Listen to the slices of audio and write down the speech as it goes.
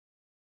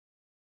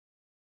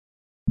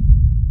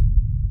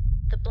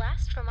The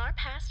Blast from Our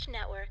Past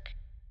Network.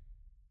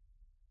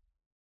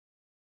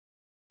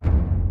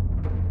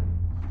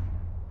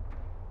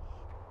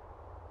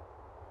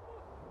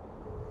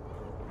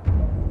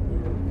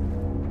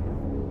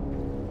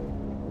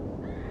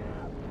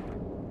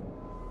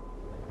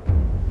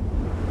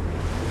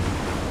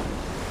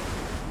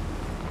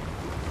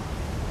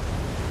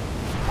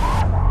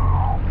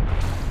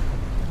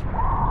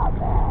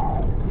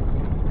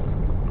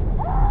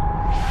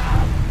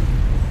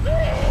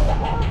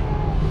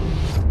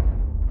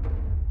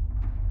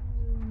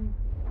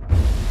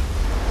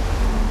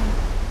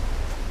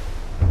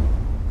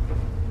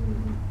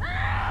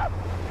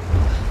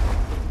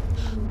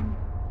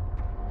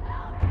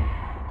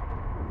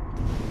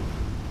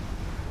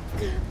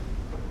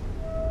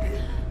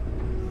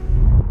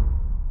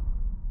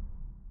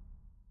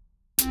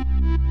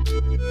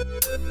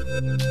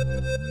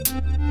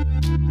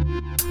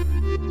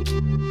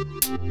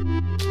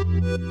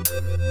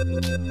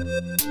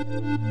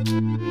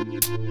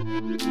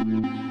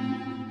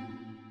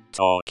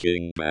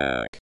 Talking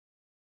Back.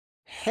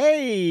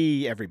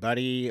 Hey,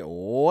 everybody.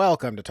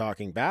 Welcome to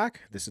Talking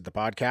Back. This is the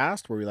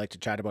podcast where we like to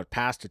chat about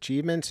past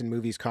achievements in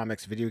movies,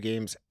 comics, video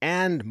games,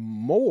 and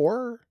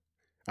more.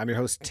 I'm your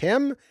host,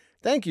 Tim.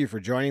 Thank you for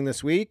joining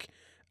this week.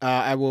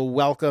 I will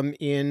welcome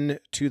in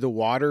to the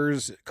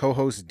waters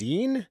co-host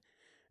Dean.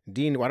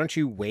 Dean, why don't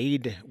you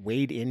wade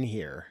in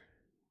here?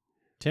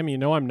 Tim, you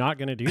know I'm not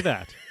going to do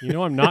that. You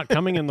know I'm not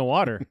coming in the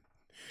water.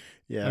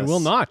 Yes. I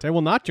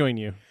will not join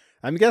you.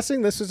 I'm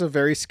guessing this is a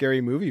very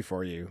scary movie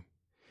for you.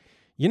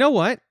 You know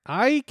what?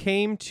 I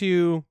came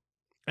to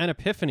an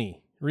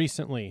epiphany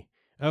recently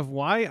of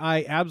why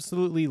I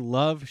absolutely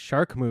love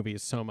shark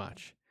movies so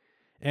much.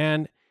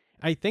 And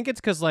I think it's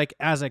because, like,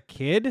 as a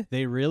kid,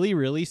 they really,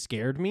 really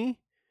scared me.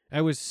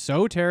 I was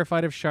so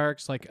terrified of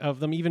sharks, like, of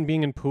them even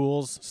being in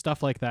pools,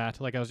 stuff like that.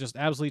 Like, I was just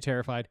absolutely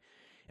terrified.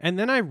 And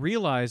then I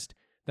realized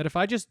that if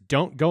I just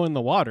don't go in the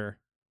water,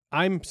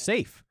 I'm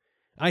safe.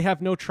 I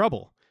have no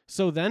trouble.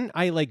 So then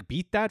I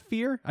beat that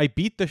fear. I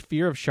beat the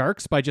fear of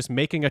sharks by just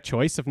making a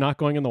choice of not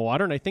going in the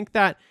water. And I think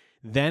that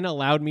then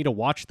allowed me to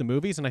watch the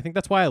movies. And I think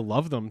that's why I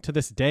love them to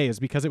this day, is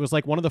because it was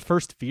like one of the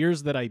first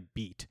fears that I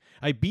beat.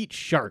 I beat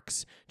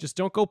sharks. Just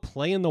don't go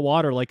play in the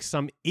water like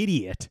some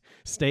idiot.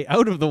 Stay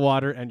out of the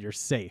water and you're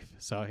safe.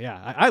 So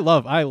yeah, I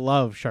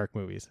love shark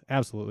movies.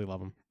 Absolutely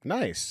love them.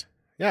 Nice.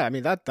 Yeah, I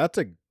mean, that's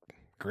a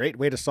great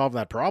way to solve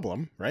that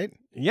problem, right?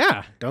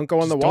 Yeah. Don't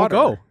go in the Just water.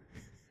 Don't go.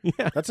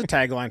 Yeah. That's a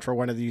tagline for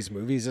one of these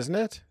movies, isn't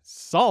it?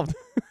 Solved.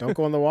 Don't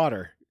go in the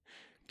water.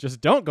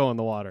 Just don't go in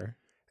the water.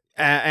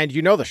 And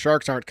you know the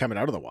sharks aren't coming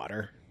out of the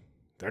water.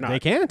 They're not. They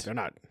can't. They're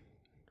not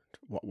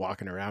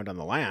walking around on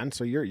the land.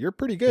 So you're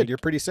pretty good. You're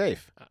pretty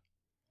safe.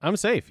 I'm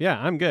safe. Yeah,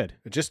 I'm good.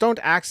 Just don't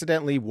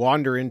accidentally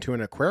wander into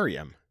an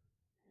aquarium.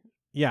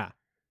 Yeah,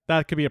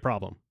 that could be a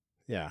problem.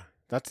 Yeah,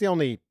 that's the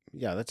only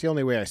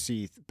way I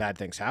see bad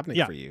things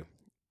happening for you.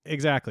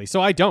 Exactly.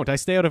 So I don't. I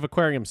stay out of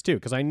aquariums too,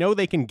 because I know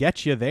they can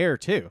get you there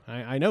too.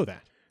 I know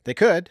that. They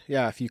could,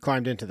 yeah, if you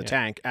climbed into the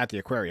tank at the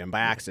aquarium by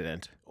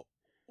accident.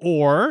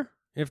 Or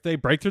if they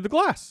break through the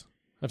glass.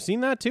 I've seen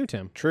that too,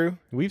 Tim. True.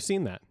 We've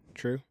seen that.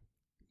 True.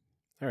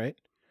 All right.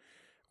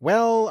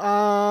 Well,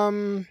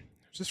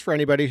 just for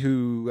anybody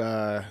who,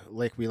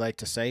 like we like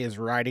to say, is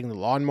riding the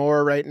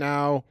lawnmower right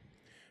now,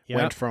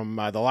 went from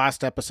the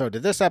last episode to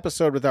this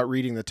episode without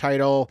reading the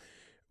title,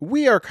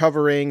 we are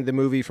covering the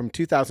movie from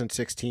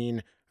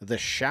 2016, The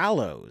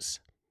Shallows.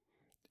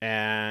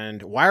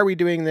 And why are we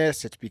doing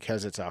this? It's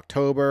because it's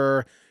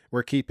October.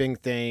 We're keeping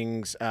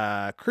things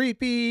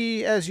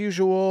creepy as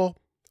usual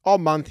all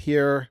month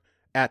here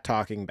at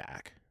Talking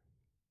Back.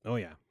 Oh,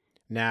 yeah.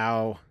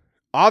 Now,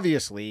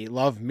 obviously,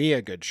 love me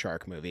a good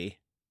shark movie.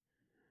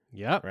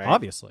 Yeah, right?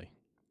 Obviously.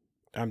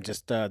 I'm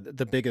just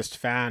the biggest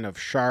fan of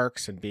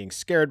sharks and being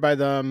scared by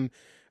them.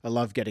 I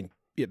love getting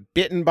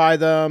bitten by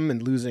them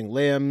and losing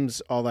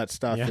limbs. All that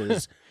stuff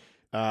is...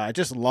 I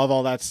just love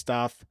all that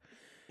stuff.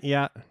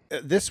 Yeah.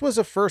 This was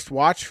a first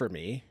watch for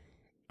me.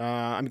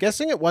 I'm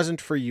guessing it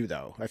wasn't for you,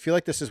 though. I feel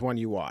like this is one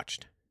you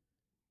watched.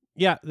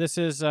 Yeah, this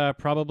is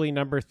probably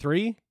number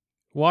 3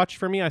 watch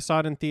for me. I saw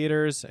it in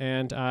theaters,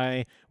 and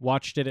I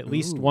watched it at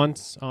least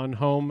once on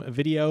home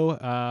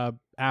video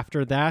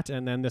after that,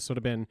 and then this would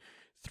have been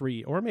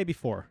 3 or maybe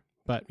 4.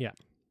 But yeah.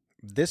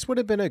 This would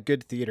have been a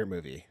good theater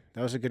movie.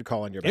 That was a good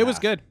call on your behalf. It was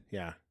good.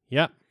 Yeah.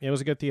 Yeah, it was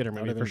a good theater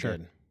movie for sure.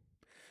 Good.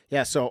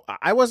 Yeah, so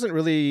I wasn't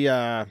really...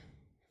 I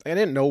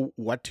didn't know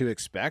what to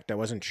expect. I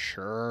wasn't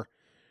sure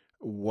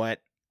what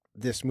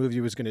this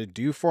movie was going to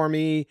do for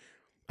me.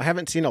 I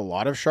haven't seen a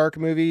lot of shark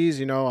movies,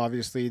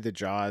 obviously the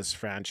Jaws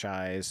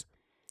franchise,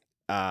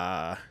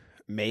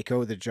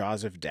 Mako, the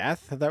Jaws of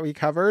Death that we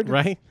covered.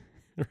 Right.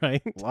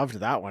 Loved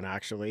that one,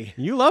 actually.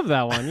 You love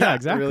that one. Yeah,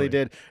 exactly. I really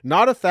did.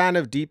 Not a fan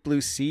of Deep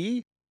Blue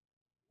Sea.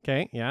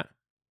 Okay, yeah.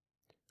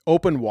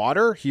 Open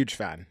Water, huge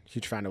fan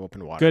of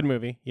Open Water. Good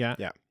movie. Yeah.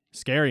 Yeah.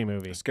 Scary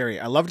movie.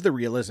 Scary. I loved the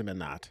realism in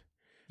that.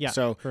 Yeah,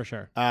 so, for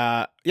sure.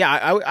 I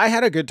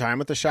had a good time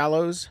with The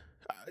Shallows,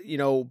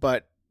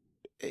 but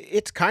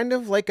it's kind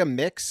of like a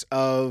mix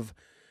of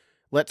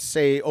let's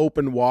say,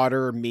 open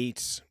water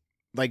meets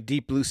like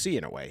deep blue sea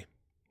in a way.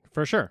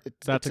 For sure.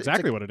 That's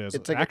exactly what it is,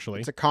 It's like actually.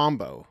 it's a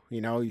combo,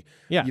 you know?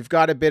 Yeah. You've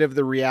got a bit of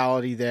the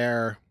reality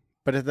there,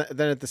 but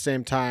then at the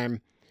same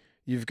time,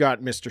 you've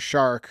got Mr.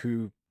 Shark,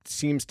 who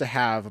seems to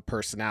have a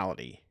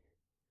personality.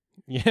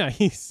 Yeah,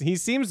 he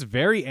seems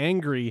very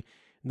angry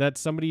that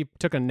somebody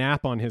took a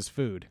nap on his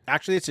food.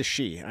 Actually, it's a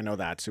she. I know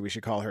that, so we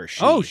should call her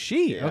she. Oh,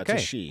 she. Yeah, Okay.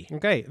 it's a she.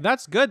 Okay,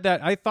 that's good.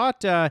 That I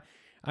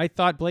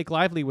thought Blake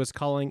Lively was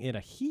calling it a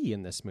he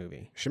in this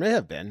movie, She may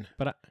have been.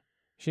 but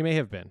she may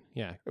have been.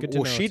 Yeah, good to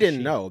Well, know. she it's a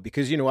didn't know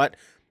because you know what?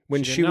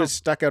 When She she didn't was know.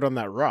 stuck out on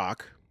that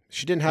rock,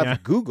 she didn't have Yeah.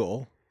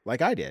 Google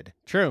like I did.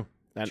 True.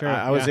 And True,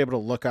 I was yeah. able to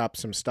look up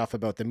some stuff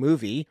about the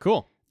movie,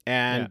 Cool.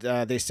 and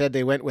they said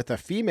they went with a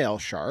female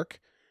shark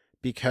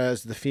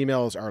because the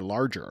females are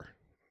larger.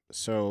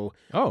 So,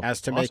 Oh,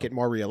 as to make it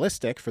more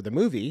realistic for the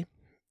movie,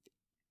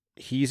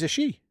 he's a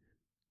she.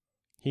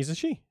 he's a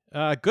she.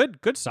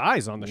 Good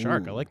size on the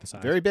shark. I Ooh, like the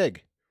size. Very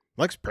big.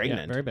 Looks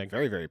pregnant. very big.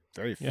 Very, very,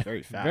 very, Yeah.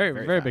 very fat.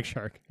 Very fat. big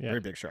shark. Yeah.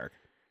 Very big shark.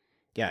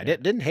 Yeah, I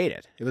didn't hate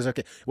it. It was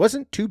okay. It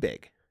wasn't too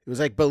big. It was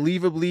like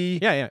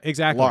believably Yeah.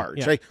 Exactly. large.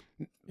 Yeah, Like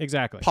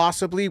exactly.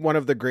 possibly one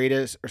of the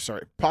greatest, or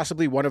sorry,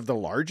 possibly one of the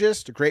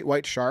largest great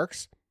white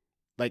sharks,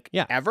 like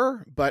Yeah.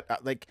 ever. But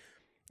like,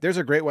 there's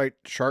a great white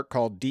shark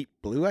called Deep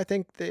Blue, I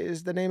think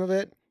is the name of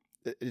it.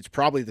 It's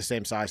probably the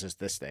same size as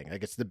this thing.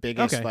 Like it's the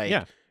biggest Okay.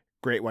 Yeah.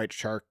 great white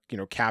shark,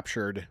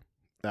 captured,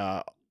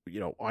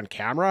 on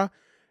camera,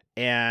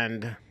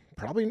 and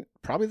probably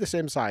the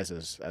same size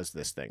as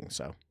this thing.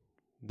 So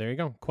There you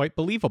go. Quite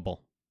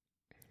believable.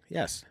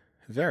 yes,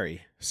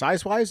 very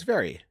size-wise,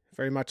 very,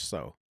 very much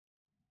so.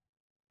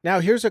 Now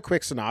here's a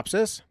quick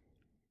synopsis.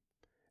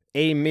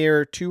 A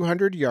mere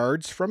 200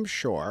 yards from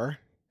shore,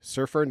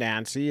 surfer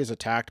Nancy is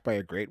attacked by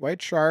a great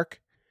white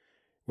shark,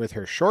 with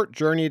her short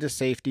journey to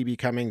safety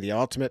becoming the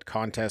ultimate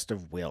contest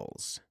of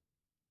wills.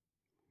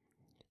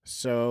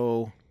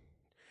 So,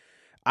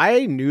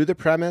 I knew the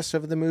premise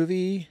of the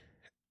movie,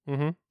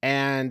 Mm-hmm.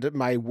 and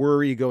my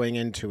worry going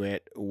into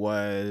it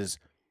was,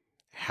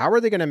 how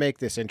are they going to make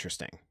this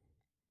interesting?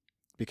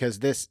 Because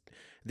this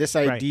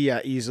Right.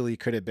 idea easily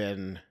could have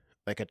been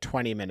like a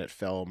 20-minute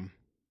film,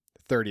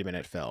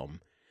 30-minute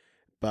film,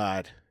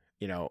 but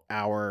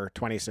hour,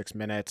 26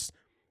 minutes.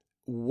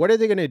 What are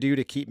they going to do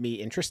to keep me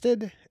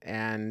interested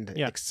and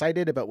Yeah.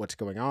 excited about what's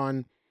going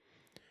on?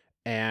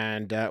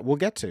 And we'll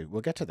get to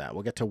that.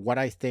 We'll get to what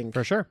I think,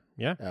 For sure.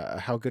 Yeah.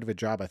 how good of a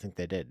job I think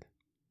they did.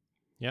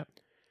 Yep.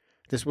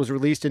 This was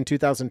released in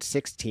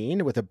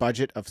 2016 with a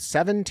budget of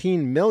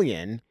 $17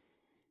 million.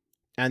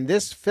 And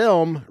this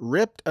film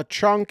ripped a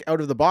chunk out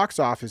of the box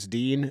office,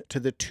 Dean, to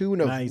the tune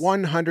of Nice.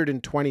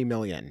 $120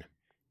 million.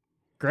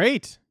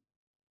 Great.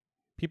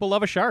 People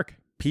love a shark.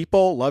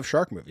 People love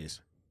shark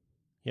movies.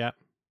 Yeah.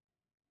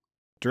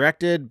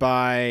 Directed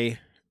by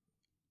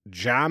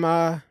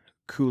Jama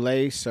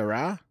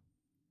Kulesara.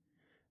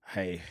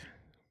 Hey,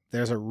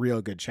 there's a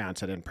real good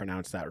chance I didn't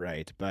pronounce that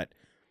right, but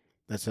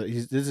this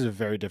is a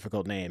very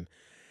difficult name.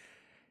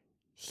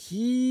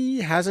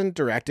 He hasn't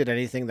directed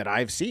anything that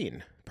I've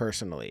seen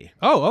personally.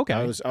 Oh, okay.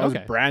 I was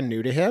okay. brand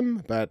new to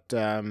him, but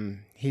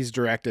he's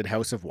directed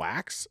House of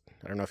Wax.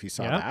 I don't know if you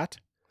saw Yeah. that.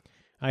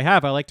 I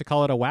have. I like to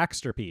call it a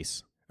waxter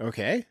piece.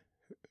 Okay,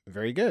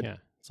 very good. Yeah.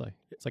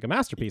 It's like a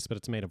masterpiece, but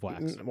it's made of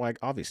wax. Well,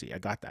 obviously, I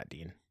got that,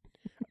 Dean.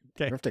 You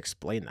Okay. don't have to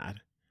explain that.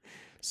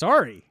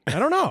 Sorry. I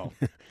don't know.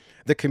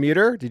 The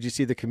Commuter. Did you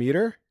see The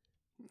Commuter?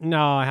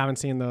 No, I haven't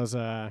seen those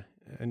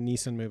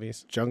Neeson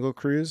movies. Jungle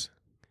Cruise.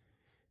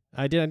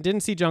 I didn't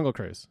see Jungle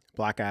Cruise.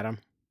 Black Adam.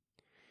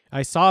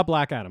 I saw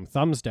Black Adam.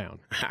 Thumbs down.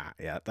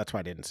 Yeah, that's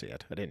why I didn't see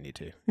it. I didn't need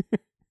to.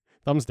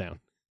 Thumbs down.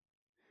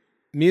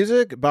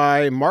 Music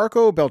by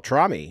Marco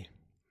Beltrami.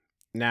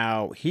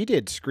 Now, he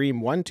did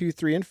Scream 1, 2,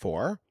 3, and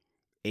 4,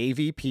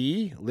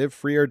 AVP, Live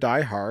Free or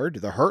Die Hard,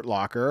 The Hurt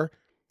Locker,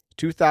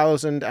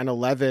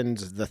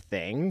 2011's The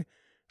Thing,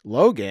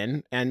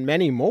 Logan, and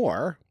many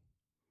more.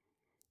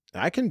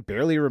 I can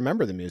barely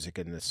remember the music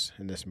in this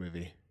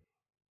movie.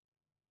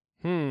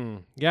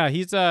 Yeah,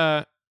 he's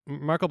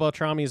Marco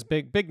Beltrami's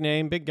big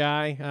name, big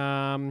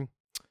guy.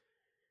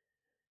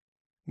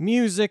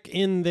 Music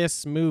in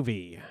this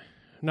movie.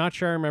 Not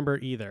sure I remember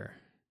either.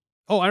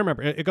 Oh, I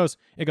remember. It goes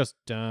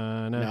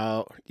dun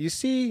No, you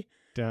see,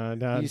 dun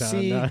dun you dun.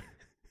 see, Dun.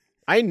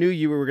 I knew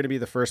you were going to be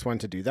the first one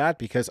to do that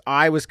because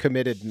I was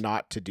committed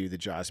not to do the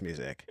Jaws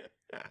music.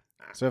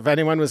 So if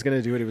anyone was going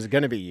to do it, it was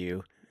going to be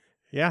you.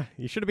 Yeah,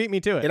 you should have beat me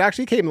to It it.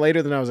 actually came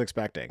later than I was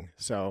expecting.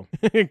 So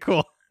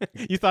Cool.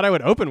 You thought I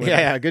would open with it.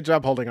 yeah, good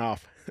job holding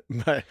off.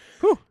 But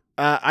Whew.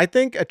 I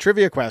think a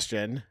trivia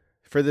question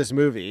for this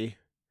movie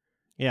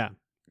Yeah.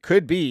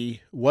 could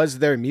be, was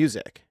there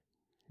music?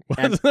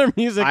 And Was there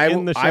music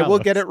in the I will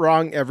get Shallows? it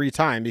wrong every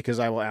time because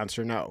I will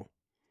answer no.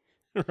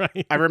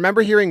 Right. I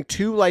remember hearing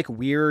two like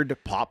weird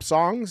pop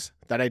songs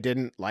that I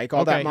didn't like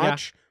all that Okay, yeah.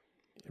 much.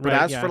 But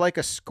Right, as yeah. for like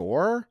a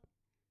score,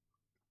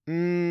 I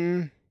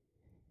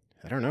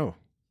don't know.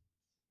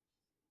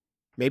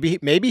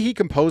 Maybe he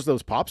composed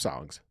those pop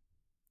songs.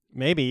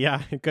 Maybe,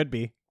 yeah, it could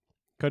be.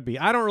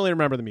 I don't really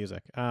remember the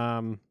music.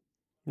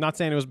 Not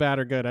saying it was bad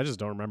or good. I just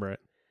don't remember it.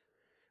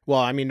 Well,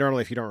 I mean,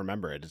 normally if you don't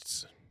remember it,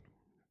 it's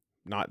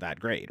not that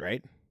great,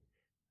 right?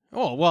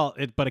 Oh, well,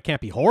 but it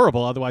can't be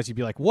horrible. Otherwise, you'd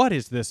be like, what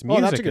is this Well,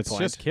 music? that's a good It's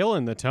point. just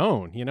killing the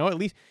tone. At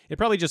least it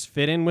probably just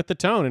fit in with the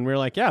tone. And we are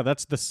like, yeah,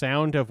 that's the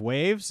sound of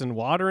waves and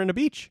water and a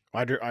beach.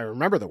 I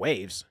remember the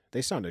waves.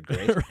 They sounded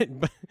great. Right?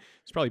 But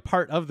it's probably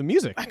part of the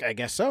music. I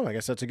guess so. I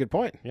guess that's a good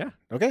point. Yeah.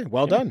 Okay,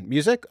 well Yeah. done.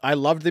 Music. I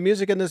loved the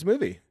music in this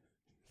movie.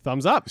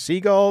 Thumbs up.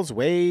 Seagulls,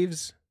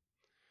 waves,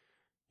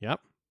 Yep.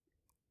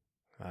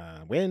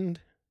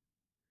 wind,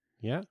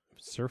 Yeah.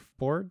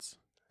 Surfboards.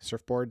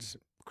 surfboards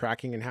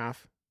cracking in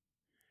half.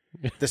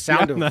 The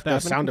sound Yeah, that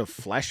happened. sound of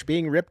flesh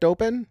being ripped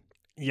open. Love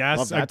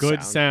Yes, a that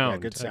good sound. Yeah,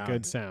 sound. good sound. A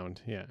good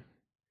sound. Yeah.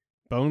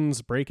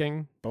 Bones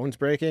breaking. Bones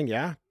breaking.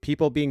 Yeah,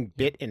 people being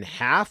bit in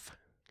half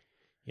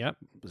Yep.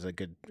 was a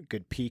good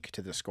peak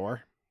to the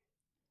score.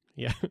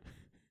 Yeah.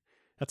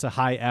 That's a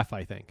high F,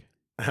 I think.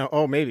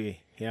 Oh,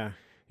 maybe. Yeah.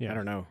 Yeah. I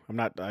don't know. I'm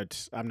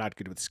not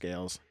good with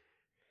scales.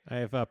 I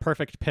have a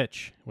perfect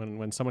pitch.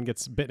 When someone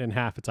gets bit in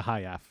half, it's a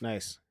high F.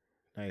 Nice.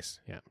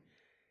 Yeah.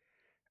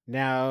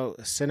 Now,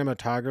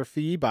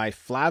 cinematography by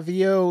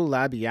Flavio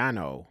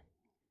Labiano.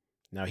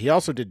 Now, he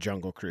also did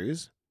Jungle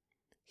Cruise.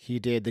 He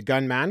did The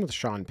Gunman with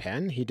Sean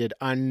Penn. He did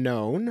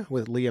Unknown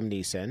with Liam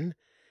Neeson.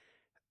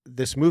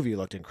 This movie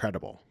looked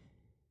incredible.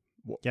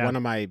 Yeah, One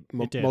of my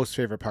it did. most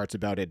favorite parts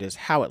about it is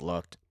how it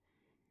looked.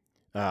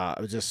 I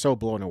was just so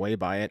blown away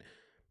by it.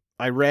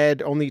 I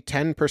read only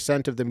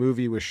 10% of the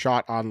movie was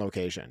shot on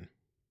location,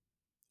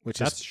 which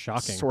That's is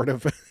shocking.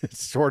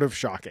 sort of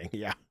shocking.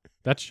 Yeah.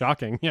 That's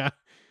shocking. Yeah.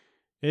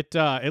 It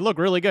looked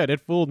really good. It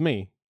fooled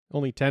me.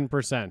 Only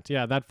 10%.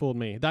 Yeah, that fooled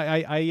me.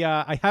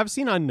 I have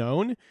seen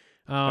Unknown,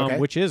 Okay.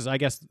 which is, I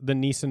guess, the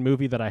Neeson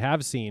movie that I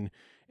have seen.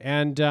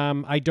 And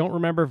I don't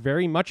remember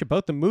very much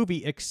about the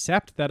movie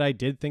except that I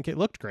did think it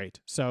looked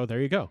great. So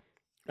there you go.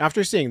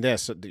 After seeing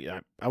this,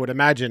 I would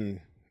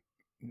imagine,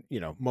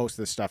 most of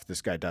the stuff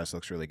this guy does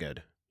looks really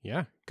good.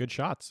 Yeah, good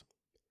shots.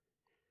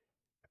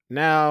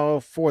 Now,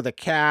 for the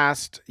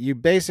cast, you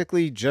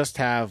basically just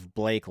have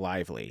Blake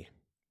Lively.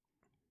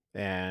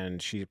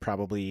 And she's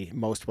probably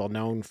most well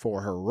known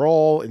for her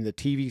role in the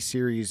TV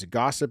series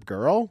Gossip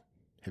Girl.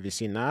 Have you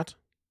seen that?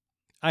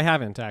 I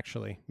haven't,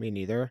 actually. Me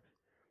neither.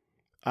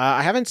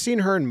 I haven't seen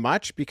her in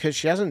much because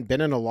she hasn't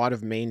been in a lot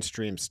of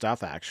mainstream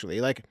stuff,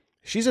 actually. Like,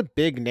 she's a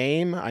big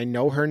name. I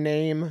know her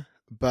name.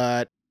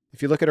 But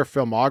if you look at her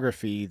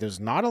filmography, there's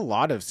not a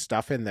lot of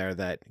stuff in there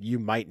that you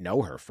might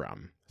know her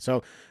from.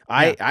 So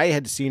Yeah. I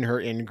had seen her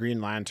in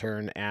Green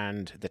Lantern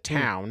and The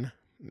Town.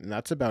 And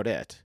that's about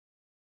it.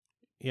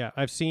 Yeah,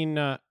 I've seen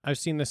The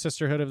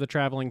Sisterhood of the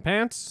Traveling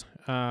Pants.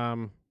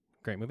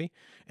 Great movie.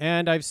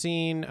 And I've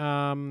seen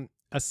A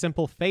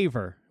Simple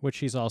Favor, which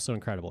she's also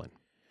incredible in.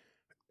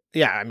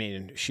 Yeah, I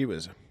mean, she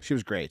was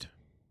great.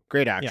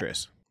 Great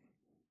actress.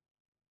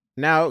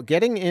 Now,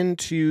 getting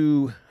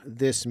into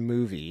this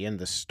movie and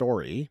the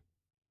story,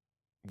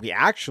 we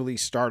actually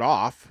start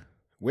off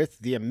with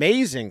the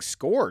amazing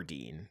score,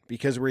 Dean,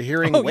 because we're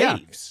hearing Oh, yeah.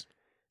 waves.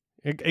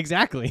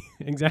 Exactly.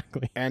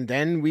 Exactly. And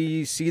then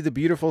we see the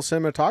beautiful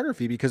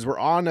cinematography because we're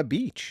on a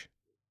beach.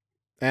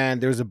 And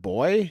there's a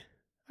boy,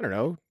 I don't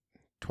know,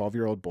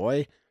 12-year-old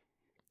boy.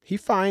 He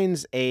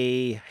finds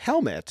a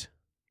helmet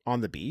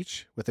on the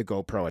beach with a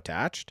GoPro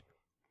attached.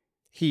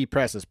 He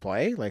presses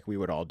play, like we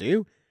would all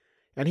do,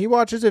 and he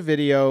watches a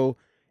video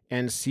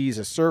and sees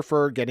a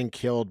surfer getting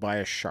killed by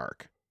a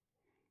shark.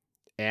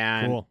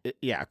 And Cool.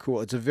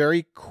 Cool. It's a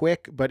very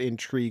quick but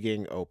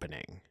intriguing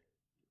opening.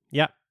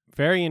 Yeah,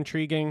 very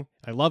intriguing.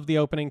 I love the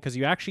opening because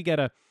you actually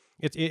get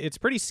it's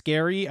pretty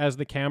scary as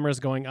the camera's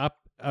going up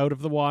out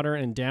of the water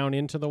and down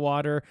into the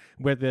water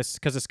with this,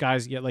 because this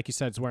guy's, like you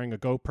said, is wearing a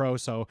GoPro,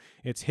 so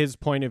it's his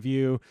point of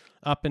view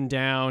up and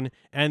down.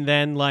 And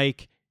then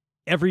like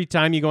every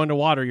time you go into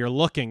water, you're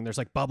looking, there's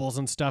like bubbles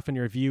and stuff and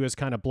your view is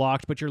kind of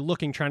blocked, but you're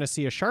looking, trying to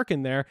see a shark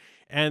in there.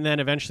 And then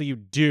eventually you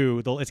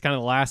do. It's kind of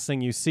the last thing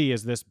you see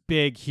is this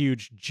big,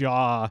 huge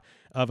jaw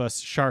of a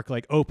shark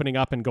like opening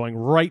up and going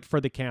right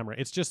for the camera.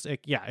 It's just,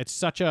 it's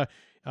such a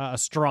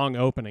strong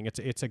opening.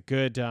 It's a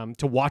good,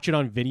 to watch it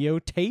on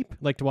videotape,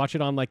 like to watch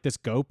it on like this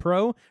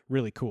GoPro,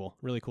 really cool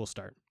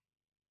start.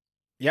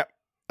 Yep.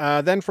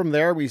 Then from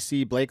there, we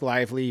see Blake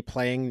Lively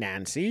playing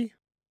Nancy.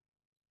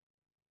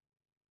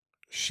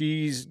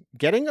 She's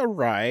getting a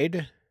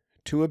ride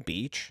to a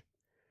beach,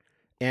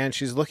 and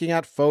she's looking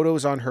at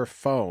photos on her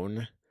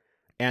phone.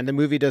 And the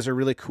movie does a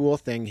really cool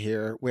thing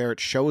here where it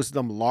shows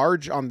them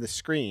large on the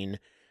screen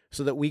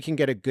so that we can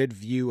get a good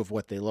view of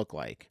what they look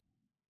like.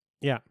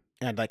 Yeah.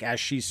 And like as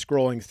she's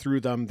scrolling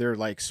through them, they're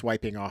like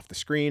swiping off the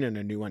screen and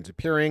a new one's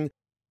appearing.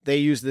 They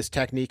use this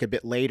technique a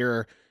bit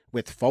later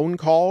with phone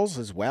calls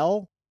as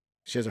well.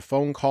 She has a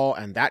phone call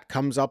and that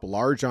comes up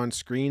large on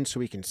screen so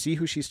we can see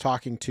who she's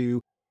talking to.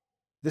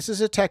 This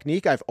is a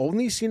technique I've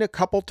only seen a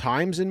couple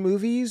times in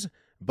movies,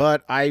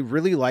 but I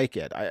really like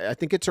it. I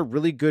think it's a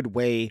really good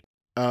way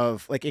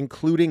of like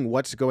including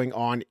what's going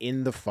on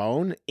in the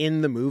phone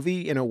in the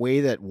movie in a way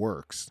that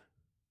works.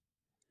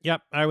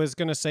 Yep, I was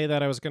gonna say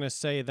that.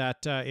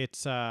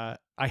 It's. I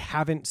I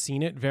haven't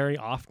seen it very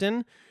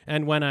often.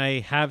 And when I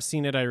have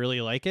seen it, I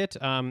really like it.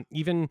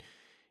 Even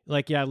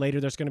like, yeah,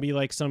 later there's going to be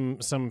like some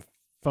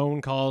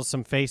phone calls,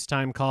 some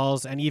FaceTime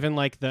calls, and even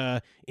like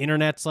the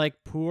internet's like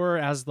poor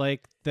as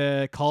like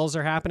the calls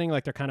are happening,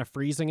 like they're kind of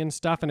freezing and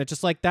stuff. And it's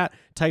just like that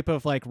type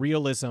of like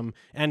realism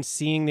and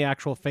seeing the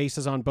actual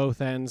faces on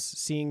both ends,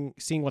 seeing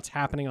what's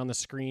happening on the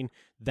screen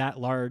that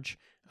large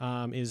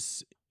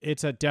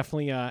it's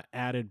definitely a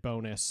added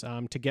bonus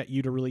to get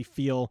you to really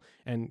feel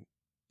and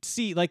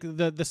see like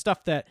the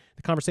stuff that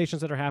the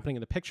conversations that are happening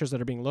and the pictures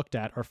that are being looked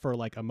at are for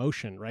like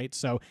emotion, right?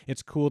 So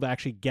it's cool to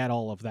actually get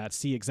all of that,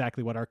 see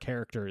exactly what our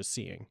character is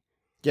seeing.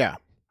 Yeah,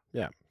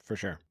 for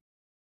sure.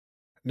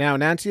 Now,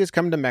 Nancy has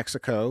come to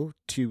Mexico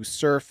to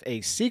surf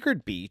a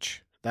secret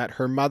beach that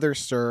her mother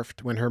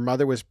surfed when her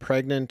mother was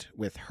pregnant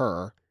with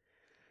her,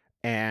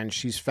 and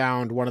she's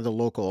found one of the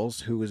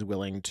locals who is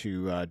willing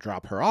to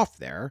drop her off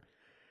there.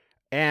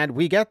 And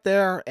we get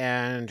there,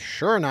 and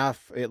sure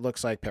enough, it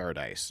looks like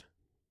paradise.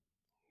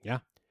 Yeah.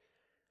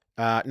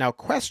 Now,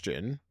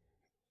 question,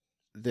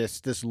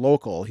 this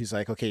local, he's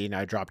like, okay,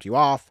 I dropped you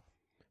off.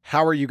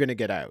 How are you going to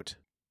get out?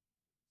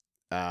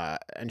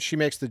 And she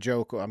makes the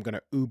joke, I'm going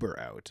to Uber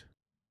out.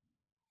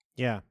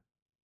 Yeah.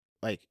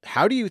 Like,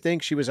 how do you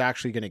think she was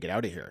actually going to get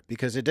out of here?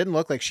 Because it didn't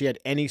look like she had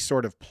any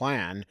sort of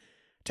plan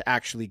to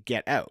actually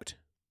get out.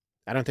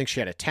 I don't think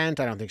she had a tent.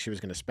 I don't think she was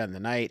going to spend the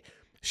night.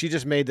 She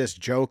just made this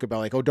joke about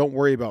like, oh, don't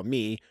worry about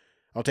me.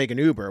 I'll take an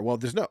Uber. Well,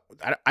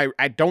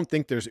 I don't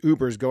think there's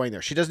Ubers going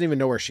there. She doesn't even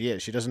know where she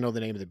is. She doesn't know the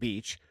name of the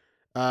beach.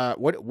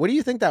 What do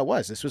you think that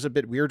was? This was a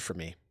bit weird for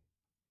me.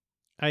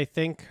 I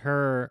think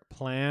her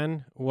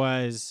plan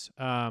was,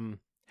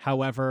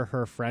 however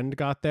her friend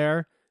got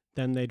there,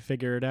 then they'd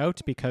figure it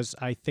out, because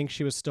I think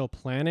she was still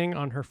planning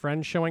on her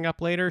friend showing up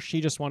later. She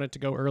just wanted to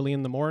go early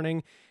in the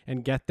morning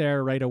and get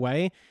there right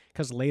away,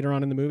 because later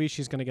on in the movie,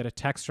 she's going to get a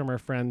text from her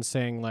friend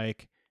saying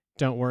like,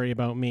 don't worry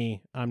about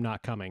me, I'm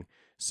not coming.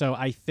 So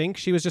I think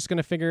she was just going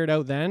to figure it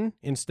out then,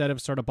 instead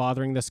of sort of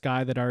bothering this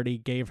guy that already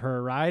gave her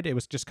a ride. It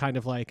was just kind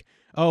of like,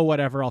 oh,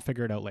 whatever, I'll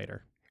figure it out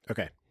later.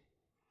 Okay.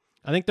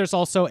 I think there's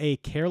also a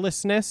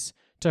carelessness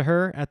to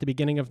her at the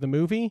beginning of the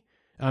movie.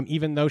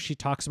 Even though she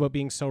talks about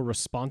being so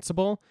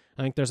responsible,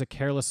 I think there's a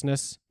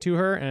carelessness to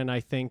her. And I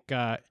think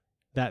that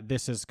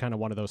this is kind of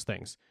one of those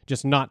things,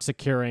 just not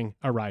securing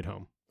a ride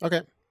home.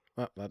 Okay.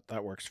 Well,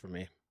 that works for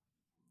me.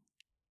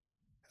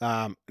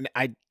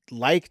 I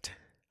liked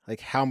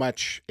like how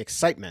much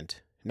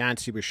excitement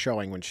Nancy was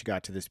showing when she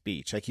got to this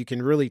beach. Like you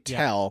can really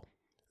tell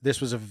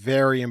this was a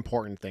very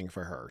important thing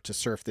for her to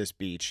surf this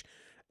beach.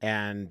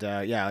 And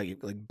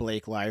like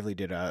Blake Lively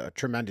did a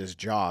tremendous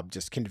job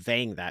just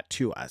conveying that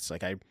to us.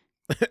 Like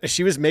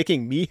she was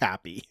making me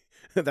happy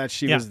that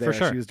she was there. For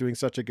sure. She was doing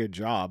such a good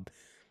job.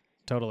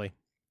 Totally.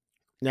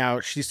 Now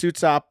she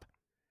suits up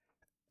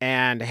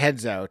and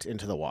heads out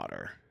into the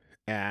water.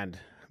 And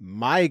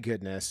my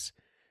goodness,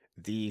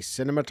 the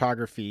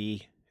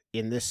cinematography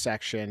in this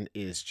section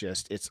is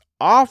it's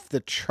off the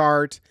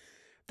chart.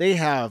 They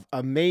have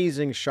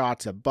amazing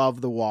shots above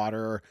the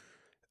water,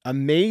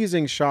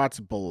 amazing shots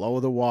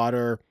below the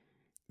water.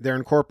 They're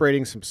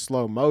incorporating some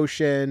slow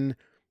motion.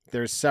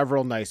 There's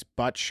several nice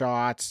butt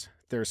shots.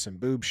 There's some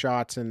boob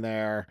shots in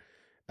there.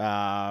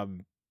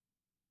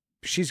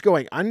 She's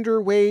going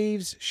under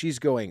waves. She's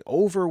going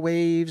over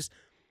waves.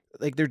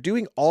 Like they're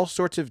doing all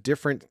sorts of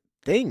different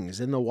things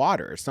in the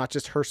water. It's not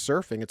just her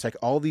surfing. It's like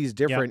all these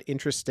different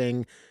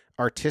interesting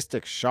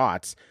artistic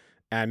shots.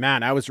 And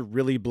man, I was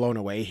really blown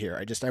away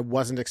here. I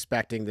wasn't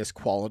expecting this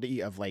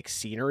quality of like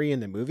scenery in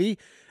the movie.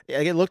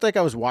 It looked like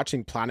I was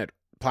watching Planet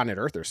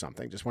Earth or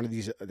something. Just one of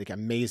these like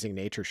amazing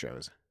nature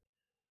shows.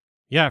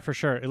 Yeah, for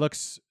sure. It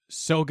looks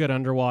so good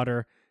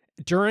underwater.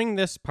 During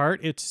this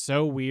part, it's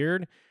so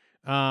weird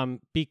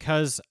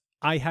because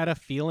I had a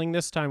feeling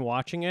this time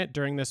watching it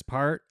during this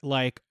part,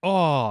 like,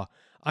 oh,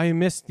 I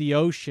missed the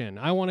ocean.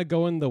 I want to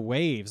go in the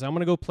waves. I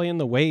want to go play in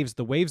the waves.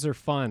 The waves are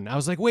fun. I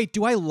was like, wait,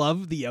 do I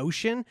love the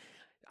ocean?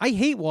 I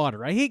hate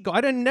water.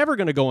 I'm never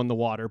going to go in the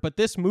water, but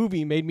this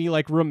movie made me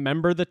like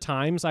remember the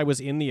times I was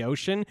in the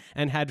ocean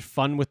and had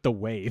fun with the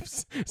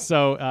waves.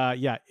 So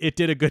it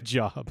did a good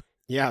job.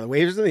 Yeah, the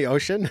waves in the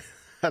ocean.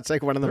 That's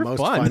like one of the most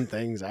fun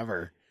things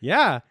ever.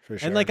 Yeah. For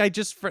sure. And like I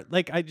just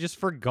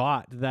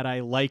forgot that I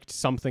liked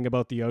something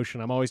about the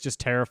ocean. I'm always just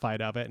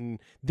terrified of it. And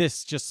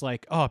this just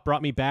like, it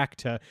brought me back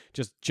to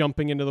just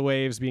jumping into the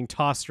waves, being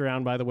tossed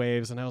around by the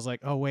waves. And I was like,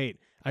 oh, wait,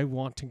 I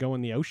want to go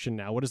in the ocean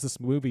now. What is this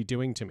movie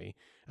doing to me?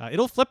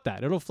 It'll flip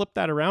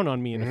that around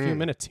on me in a few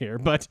minutes here.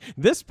 But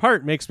this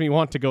part makes me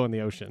want to go in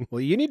the ocean.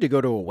 Well, you need to go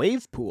to a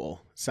wave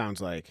pool,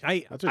 sounds like.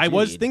 I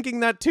was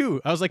thinking that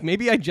too. I was like,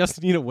 maybe I just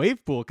need a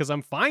wave pool because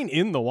I'm fine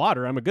in the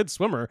water. I'm a good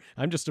swimmer.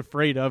 I'm just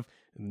afraid of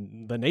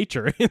the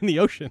nature in the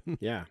ocean.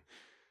 Yeah.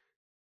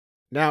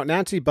 Now,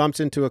 Nancy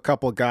bumps into a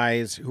couple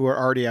guys who are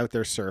already out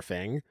there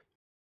surfing.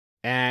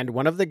 And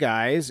one of the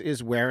guys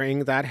is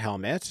wearing that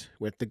helmet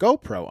with the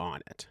GoPro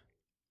on it.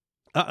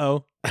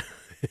 Uh-oh.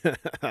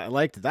 I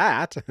liked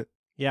that.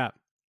 Yeah.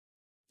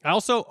 I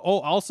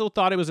also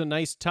thought it was a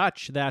nice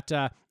touch that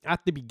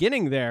at the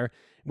beginning there,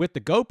 with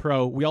the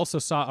GoPro, we also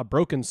saw a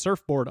broken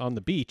surfboard on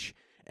the beach.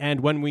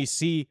 And when we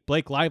see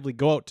Blake Lively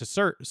go out to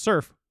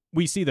surf,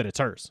 we see that it's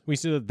hers. We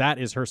see that that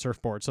is her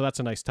surfboard. So that's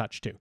a nice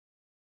touch too.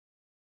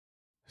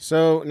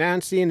 So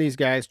Nancy and these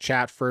guys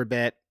chat for a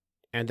bit,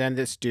 and then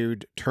this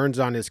dude turns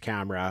on his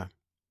camera,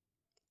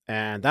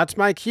 and that's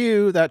my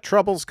cue that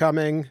trouble's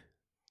coming.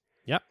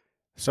 Yep.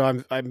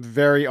 So I'm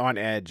very on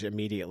edge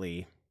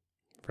immediately.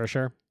 For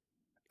sure.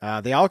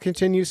 They all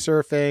continue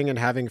surfing and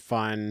having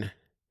fun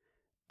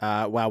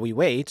while we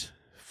wait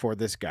for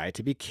this guy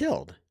to be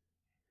killed.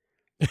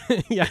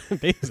 Yeah,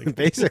 basically.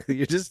 Basically,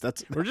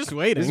 we're just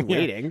waiting. Just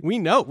waiting. Yeah. We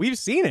know. We've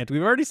seen it.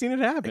 We've already seen it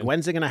happen.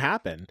 When's it going to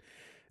happen?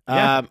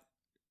 Yeah.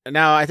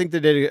 Now, I think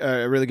they did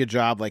a really good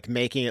job, like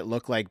making it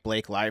look like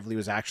Blake Lively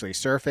was actually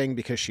surfing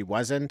because she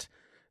wasn't.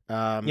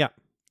 Yeah.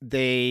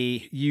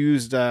 They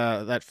used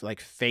that like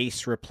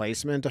face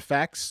replacement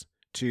effects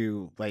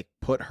to like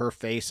put her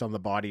face on the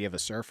body of a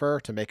surfer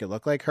to make it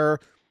look like her,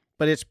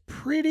 but it's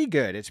pretty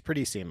good. It's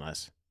pretty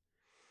seamless.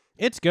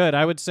 It's good.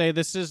 I would say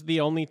this is the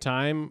only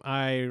time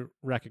I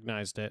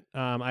recognized it.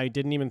 I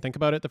didn't even think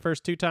about it the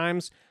first 2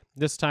 times.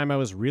 This time I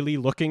was really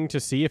looking to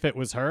see if it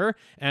was her,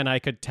 and I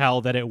could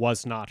tell that it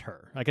was not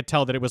her. I could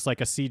tell that it was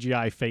like a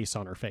CGI face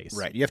on her face.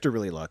 Right. You have to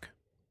really look.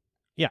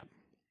 Yeah.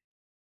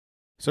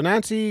 So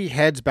Nancy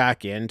heads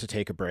back in to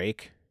take a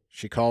break.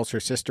 She calls her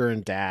sister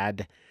and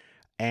dad,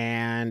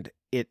 and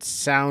it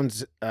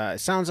sounds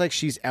like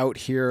she's out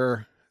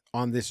here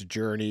on this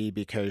journey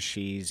because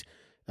she's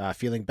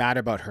feeling bad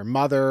about her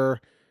mother.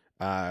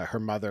 They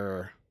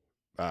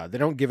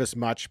don't give us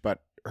much,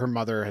 but her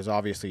mother has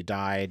obviously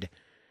died.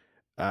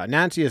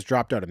 Nancy has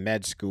dropped out of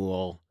med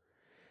school.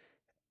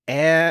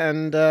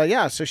 And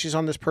so she's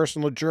on this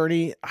personal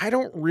journey. I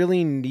don't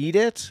really need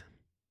it,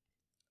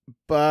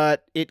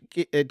 but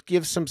it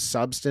gives some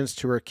substance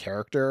to her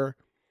character.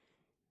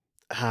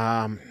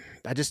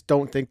 I just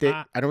don't think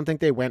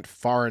they went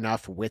far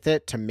enough with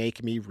it to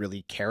make me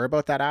really care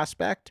about that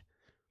aspect.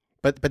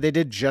 But they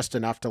did just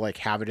enough to like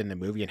have it in the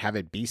movie and have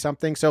it be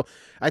something. So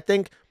I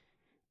think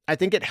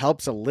it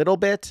helps a little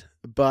bit,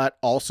 but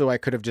also I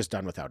could have just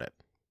done without it.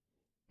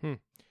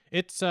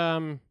 It's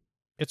one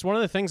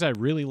of the things I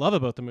really love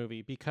about the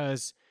movie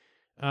because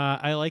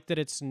I like that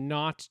it's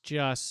not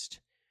just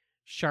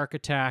Shark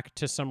Attack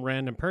to some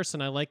random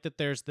person. I like that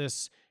there's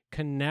this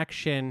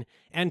connection,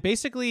 and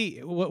basically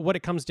what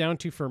it comes down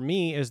to for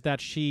me is that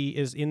she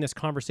is in this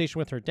conversation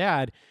with her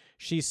dad.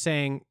 She's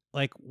saying,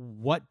 like,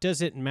 what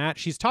does it matter?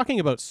 She's talking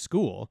about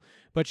school,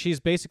 but she's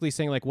basically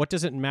saying, like, what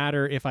does it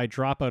matter if I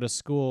drop out of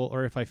school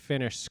or if I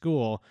finish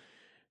school?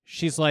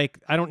 She's like,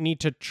 I don't need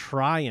to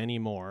try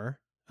anymore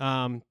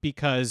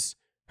because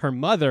her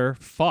mother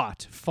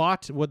fought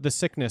with the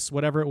sickness,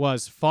 whatever it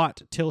was,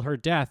 fought till her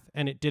death,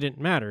 and it didn't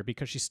matter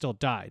because she still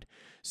died.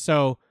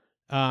 So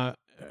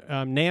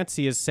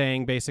Nancy is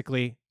saying,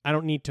 basically, I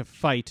don't need to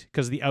fight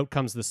because the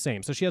outcome's the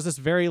same. So she has this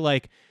very,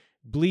 like,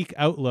 bleak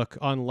outlook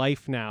on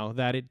life now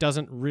that it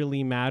doesn't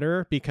really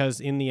matter because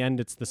in the end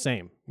it's the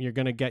same. You're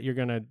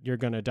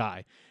gonna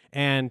die.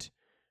 And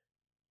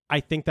I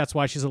think that's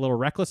why she's a little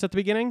reckless at the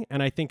beginning,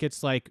 and I think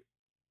it's like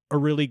a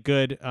really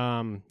good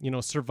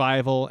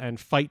survival and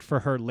fight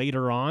for her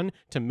later on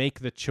to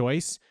make the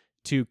choice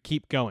to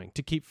keep going,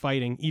 to keep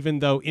fighting, even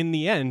though in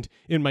the end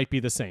it might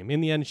be the same.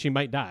 In the end she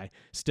might die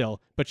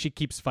still, but she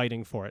keeps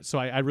fighting for it. So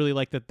I really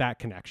like that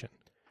connection.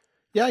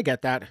 Yeah, I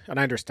get that, and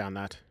I understand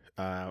that.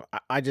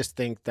 I just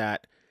think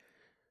that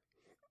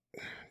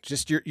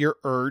just your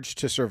urge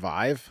to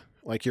survive,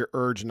 like your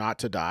urge not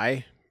to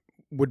die,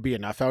 would be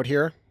enough out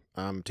here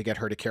to get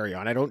her to carry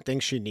on. I don't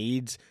think she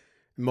needs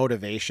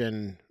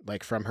motivation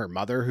like from her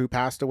mother who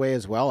passed away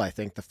as well. I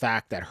think the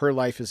fact that her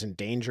life is in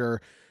danger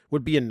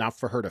would be enough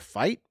for her to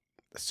fight.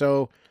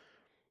 So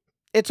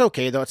it's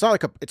okay though. It's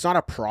not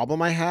a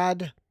problem I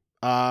had.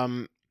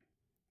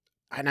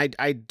 And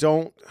I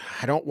don't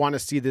want to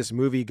see this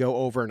movie go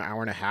over an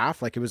hour and a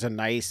half. Like, it was a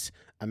nice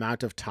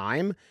amount of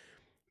time.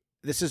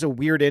 This is a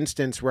weird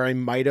instance where I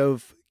might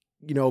have,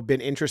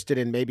 been interested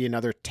in maybe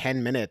another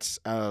 10 minutes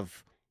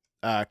of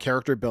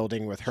character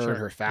building with her and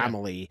her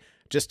family,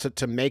 just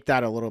to make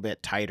that a little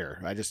bit tighter.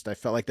 I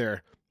felt like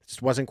there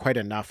just wasn't quite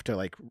enough to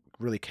like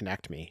really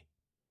connect me.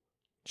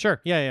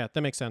 Sure. Yeah. That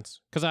makes sense.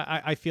 Because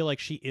I feel like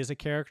she is a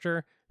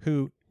character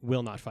who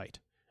will not fight.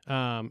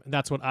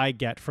 That's what I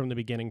get from the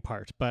beginning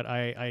part, but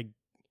I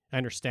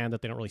understand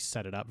that they don't really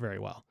set it up very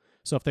well.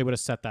 So if they would have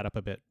set that up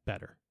a bit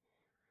better.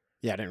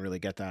 Yeah, I didn't really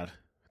get that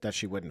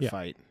she wouldn't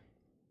fight.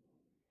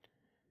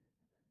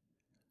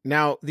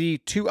 Now, the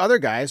 2 other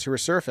guys who were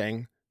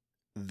surfing,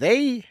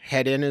 they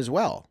head in as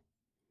well.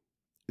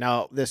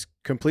 Now, this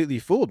completely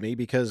fooled me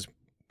because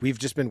we've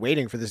just been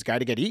waiting for this guy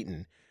to get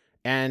eaten.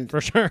 And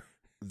for sure,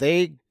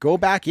 they go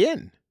back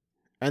in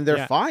and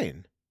they're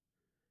fine.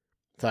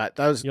 That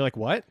was, you're like,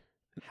 what?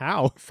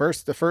 How?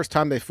 The first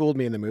time they fooled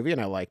me in the movie,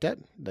 and I liked it.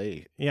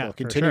 They'll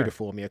continue to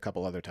fool me a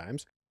couple other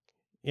times.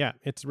 Yeah,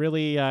 it's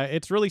really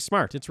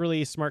smart. It's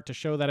really smart to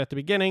show that at the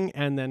beginning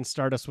and then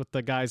start us with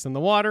the guys in the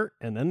water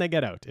and then they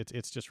get out.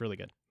 It's just really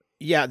good.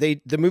 Yeah,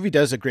 the movie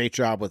does a great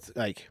job with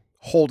like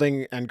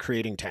holding and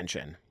creating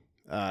tension.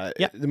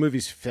 Yeah. The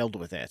movie's filled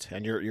with it,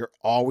 and you're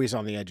always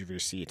on the edge of your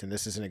seat. And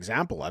this is an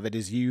example of it.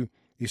 Is you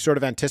sort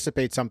of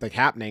anticipate something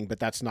happening, but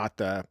that's not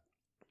the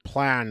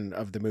plan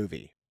of the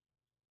movie.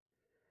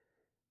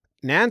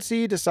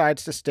 Nancy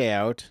decides to stay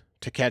out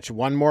to catch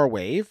one more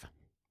wave.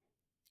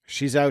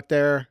 She's out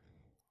there.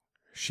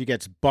 She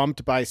gets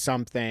bumped by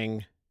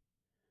something,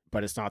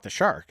 but it's not the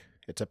shark.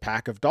 It's a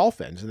pack of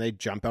dolphins, and they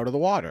jump out of the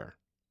water.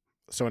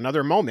 So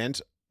another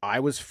moment, I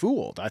was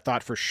fooled. I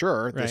thought for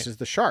sure this is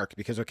the shark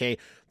because, okay,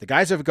 the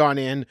guys have gone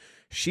in.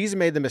 She's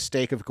made the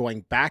mistake of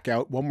going back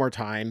out one more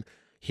time.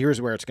 Here's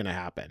where it's going to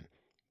happen.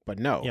 But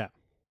no. Yeah.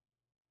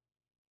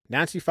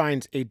 Nancy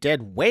finds a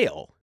dead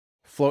whale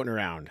floating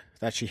around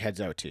that she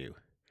heads out to.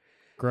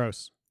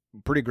 Gross.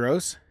 Pretty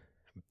gross.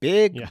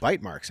 Big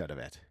bite marks out of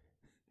it.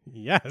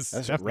 Yes.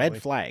 That's definitely. a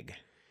red flag.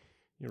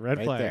 Red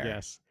right flag, there.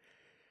 yes.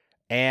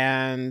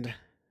 And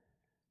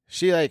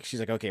she's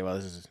like, okay,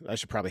 well, I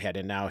should probably head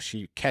in now.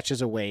 She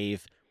catches a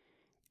wave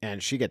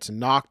and she gets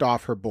knocked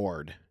off her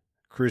board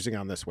cruising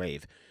on this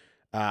wave.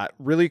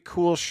 Really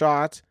cool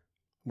shot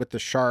with the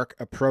shark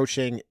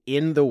approaching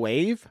in the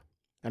wave.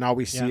 And all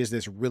we see is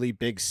this really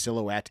big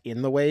silhouette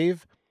in the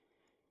wave.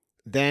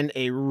 Then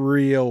a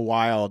real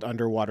wild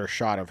underwater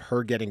shot of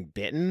her getting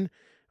bitten.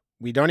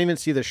 We don't even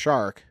see the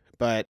shark,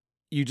 but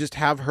you just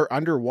have her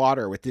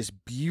underwater with this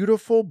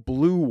beautiful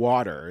blue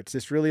water. It's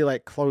this really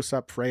like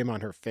close-up frame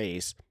on her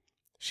face.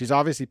 She's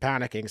obviously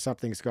panicking.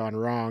 Something's gone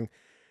wrong.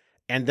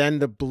 And then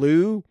the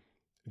blue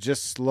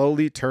just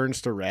slowly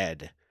turns to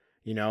red,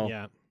 you know?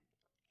 Yeah.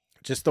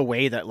 Just the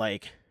way that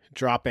like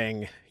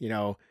dropping,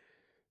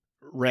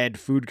 red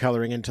food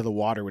coloring into the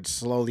water would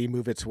slowly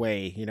move its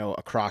way,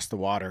 across the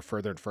water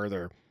further and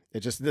further.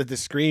 It just, the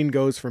screen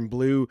goes from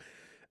blue,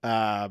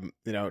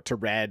 to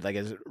red. Like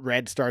as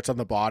red starts on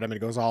the bottom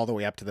and goes all the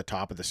way up to the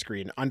top of the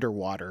screen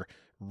underwater.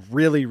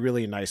 Really,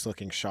 really nice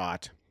looking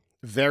shot.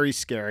 Very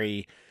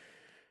scary.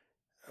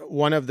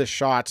 One of the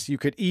shots you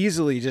could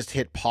easily just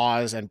hit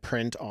pause and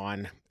print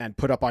on and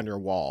put up on your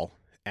wall.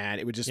 And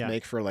it would just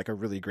make for like a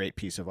really great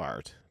piece of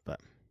art. But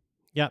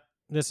yep.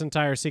 This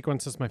entire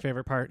sequence is my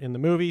favorite part in the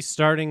movie,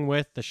 starting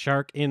with the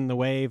shark in the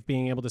wave,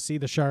 being able to see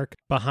the shark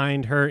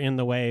behind her in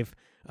the wave.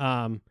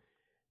 I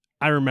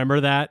remember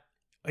that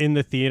in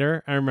the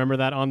theater. I remember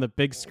that on the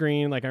big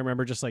screen. Like I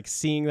remember just like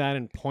seeing that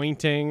and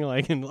pointing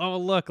like, and oh,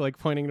 look, like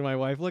pointing to my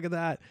wife, look at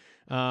that.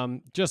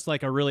 Just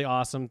like a really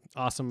awesome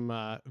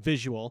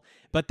visual.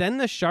 But then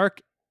the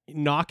shark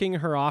knocking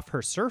her off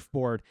her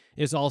surfboard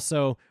is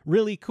also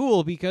really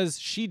cool because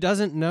she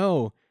doesn't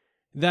know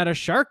that a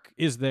shark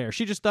is there.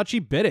 She just thought she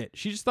bit it.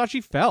 She just thought she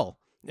fell.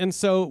 And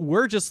so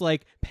we're just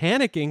like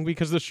panicking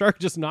because the shark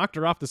just knocked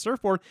her off the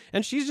surfboard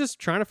and she's just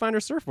trying to find her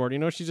surfboard.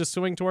 She's just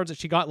swimming towards it.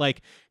 She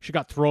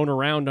got thrown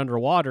around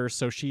underwater.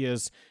 So she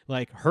is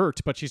like hurt,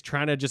 but she's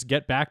trying to just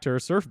get back to her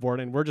surfboard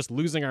and we're just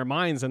losing our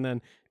minds. And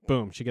then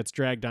boom, she gets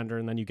dragged under.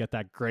 And then you get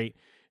that great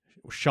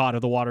shot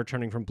of the water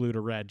turning from blue to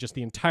red. Just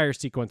the entire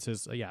sequence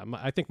is,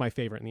 I think my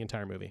favorite in the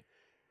entire movie.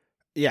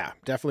 Yeah,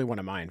 definitely one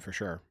of mine for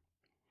sure.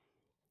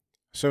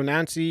 So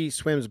Nancy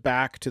swims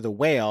back to the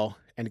whale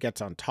and gets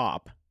on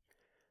top.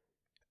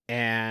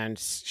 And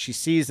she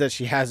sees that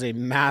she has a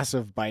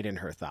massive bite in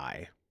her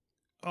thigh.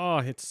 Oh,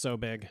 it's so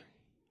big.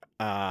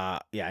 Yeah,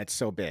 it's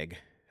so big.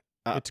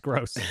 It's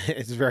gross.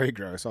 It's very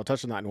gross. I'll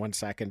touch on that in 1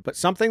 second. But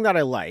something that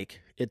I like,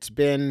 it's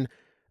been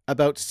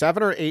about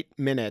 7 or 8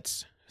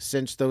 minutes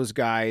since those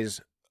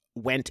guys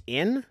went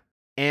in.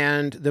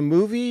 And the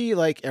movie,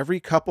 like every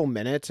couple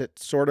minutes, it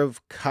sort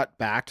of cut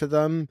back to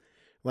them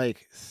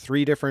like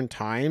 3 different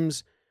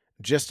times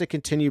just to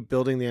continue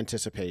building the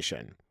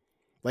anticipation.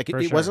 Like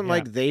it wasn't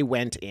like they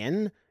went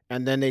in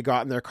and then they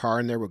got in their car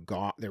and they were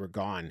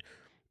gone.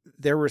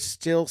 There were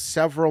still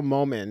several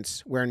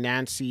moments where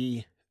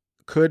Nancy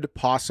could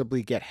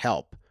possibly get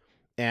help.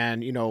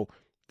 And,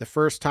 the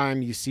first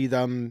time you see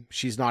them,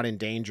 she's not in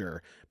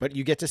danger, but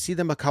you get to see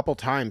them a couple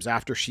times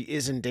after she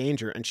is in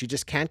danger and she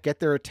just can't get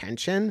their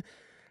attention.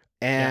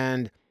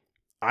 And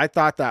I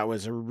thought that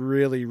was a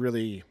really,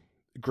 really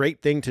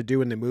great thing to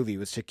do in the movie,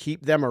 was to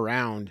keep them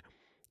around.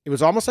 It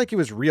was almost like it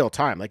was real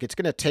time. Like it's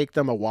going to take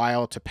them a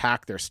while to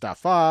pack their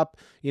stuff up.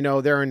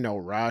 They're in no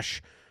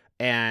rush,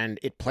 and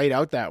it played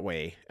out that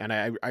way. And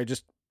I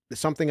just,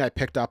 something I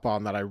picked up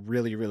on that I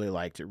really, really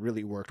liked. It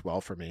really worked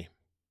well for me.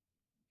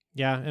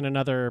 Yeah, and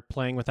another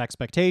playing with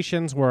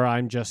expectations where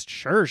I'm just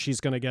sure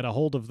she's going to get a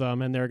hold of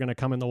them and they're going to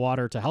come in the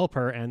water to help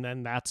her, and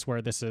then that's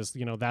where this is,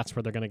 that's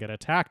where they're going to get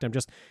attacked. I'm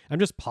just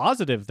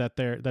positive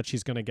that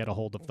she's going to get a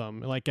hold of them,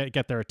 like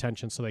get their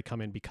attention, so they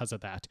come in because of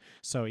that.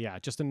 So yeah,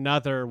 just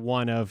another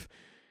one of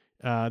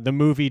the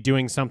movie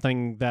doing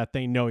something that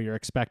they know you're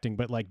expecting,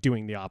 but like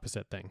doing the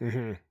opposite thing.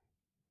 Mm-hmm.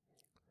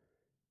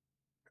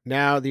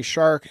 Now the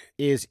shark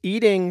is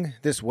eating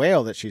this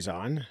whale that she's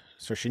on,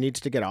 so she needs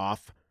to get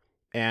off.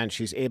 And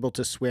she's able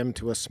to swim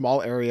to a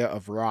small area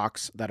of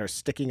rocks that are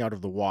sticking out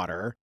of the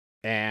water.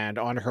 And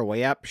on her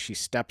way up, she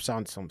steps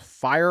on some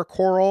fire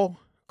coral,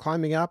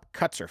 climbing up,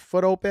 cuts her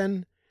foot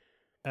open.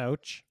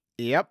 Ouch.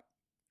 Yep.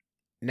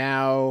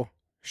 Now,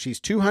 She's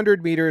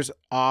 200 meters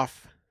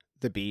off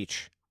the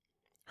beach.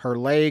 Her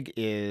leg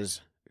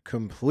is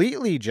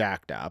completely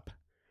jacked up,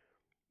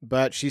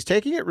 but she's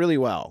taking it really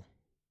well.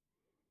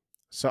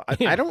 So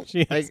I don't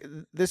like,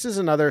 this is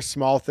another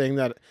small thing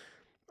that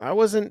I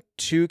wasn't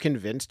too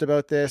convinced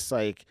about this.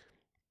 Like,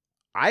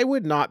 I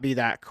would not be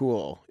that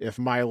cool if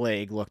my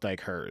leg looked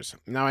like hers.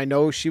 Now, I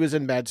know she was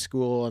in med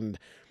school and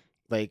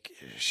like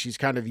she's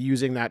kind of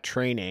using that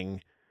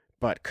training,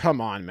 but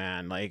come on,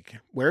 man. Like,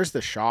 where's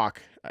the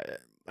shock?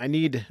 I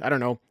don't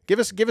know. Give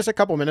us a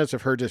couple minutes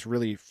of her just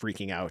really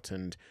freaking out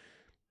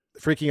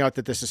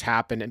that this has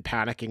happened and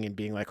panicking and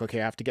being like,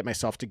 okay, I have to get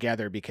myself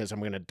together because I'm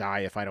going to die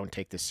if I don't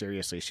take this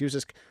seriously.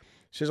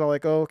 She's all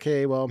like, oh,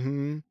 okay, well,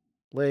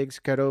 legs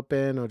cut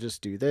open. I'll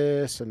just do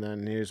this. And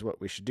then here's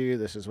what we should do.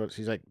 This is what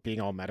she's like being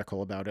all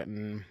medical about it.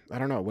 And I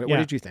don't know. What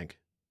did you think?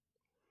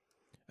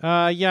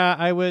 Yeah,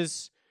 I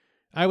was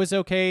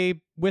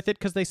okay with it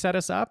because they set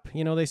us up.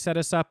 They set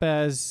us up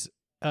as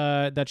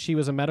that she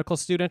was a medical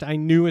student. I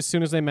knew as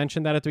soon as they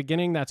mentioned that at the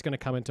beginning, that's going to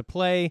come into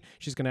play.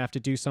 She's going to have to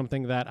do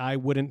something that I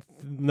wouldn't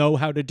know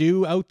how to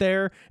do out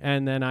there.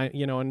 And then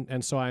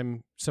and so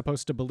I'm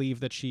supposed to believe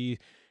that she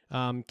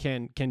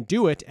can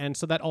do it. And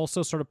so that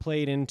also sort of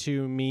played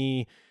into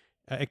me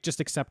just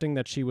accepting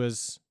that she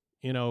was,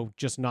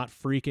 just not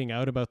freaking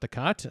out about the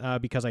cut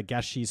because I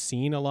guess she's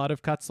seen a lot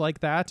of cuts like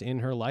that in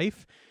her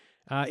life.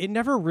 It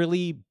never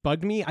really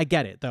bugged me. I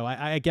get it though.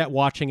 I get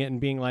watching it and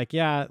being like,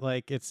 yeah,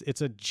 like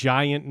it's a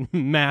giant,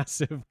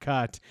 massive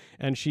cut,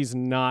 and she's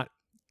not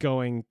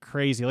going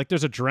crazy. Like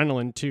there's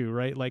adrenaline too,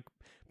 right? Like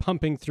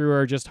pumping through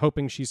her, just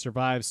hoping she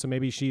survives. So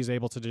maybe she's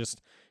able to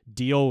just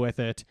deal with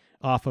it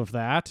off of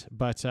that.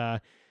 But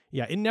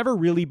yeah, it never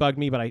really bugged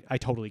me. But I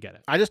totally get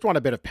it. I just want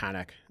a bit of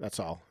panic.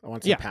 That's all. I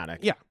want some panic.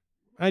 Yeah.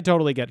 I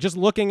totally get it. Just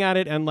looking at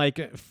it and like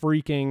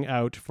freaking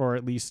out for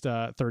at least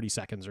 30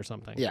 seconds or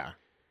something. Yeah.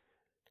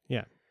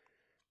 Yeah.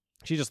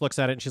 She just looks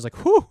at it and she's like,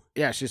 whew.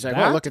 Yeah, she's like,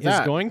 well, look at that.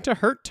 It's going to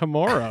hurt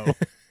tomorrow.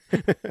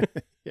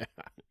 Yeah.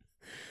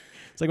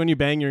 It's like when you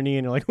bang your knee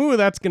and you're like, ooh,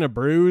 that's going to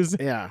bruise.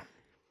 Yeah.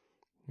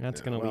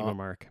 That's going to leave a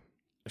mark.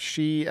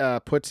 She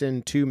puts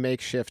in 2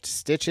 makeshift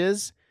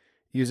stitches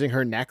using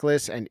her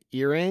necklace and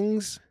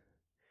earrings.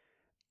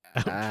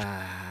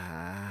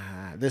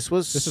 This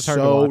was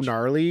so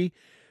gnarly.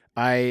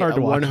 I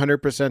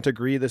 100%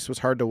 agree. This was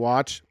hard to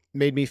watch.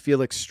 Made me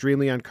feel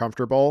extremely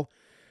uncomfortable.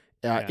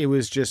 It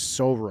was just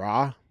so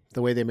raw,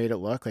 the way they made it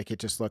look. Like, it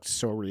just looked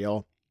so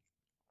real.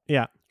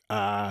 Yeah.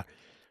 For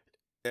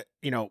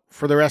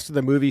the rest of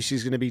the movie,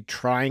 she's going to be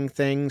trying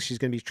things. She's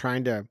going to be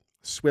trying to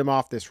swim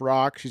off this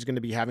rock. She's going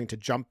to be having to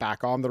jump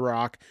back on the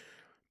rock.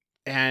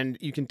 And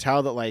you can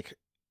tell that, like,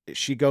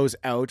 she goes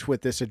out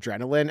with this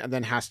adrenaline and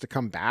then has to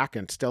come back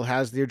and still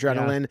has the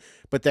adrenaline. Yeah.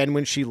 But then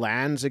when she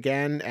lands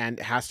again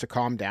and has to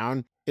calm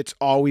down, it's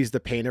always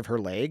the pain of her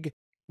leg,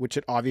 which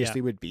it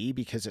obviously would be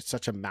because it's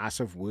such a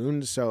massive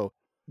wound. So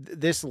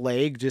this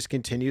leg just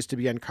continues to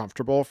be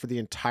uncomfortable for the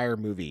entire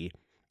movie.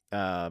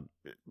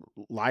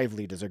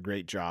 Lively does a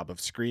great job of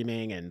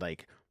screaming and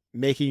like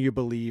making you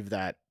believe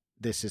that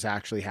this is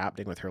actually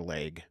happening with her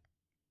leg.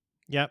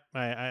 Yep.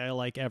 I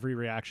like every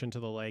reaction to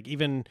the leg.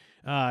 Even,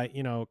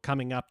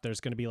 coming up, there's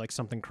going to be like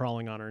something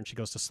crawling on her and she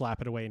goes to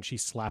slap it away and she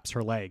slaps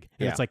her leg.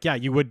 And it's like,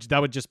 that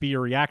would just be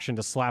your reaction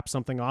to slap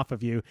something off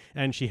of you.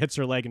 And she hits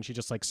her leg and she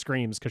just like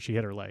screams because she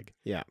hit her leg.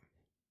 Yeah.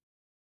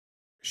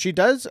 She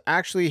does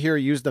actually here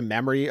use the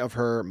memory of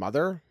her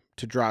mother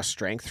to draw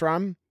strength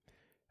from.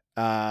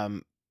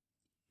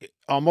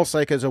 Almost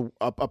like as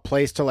a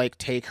place to like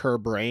take her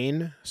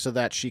brain so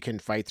that she can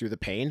fight through the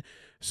pain.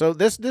 So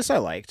this I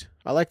liked.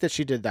 I like that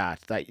she did that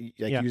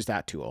used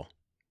that tool.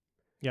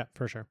 Yeah,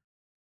 for sure.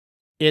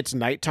 It's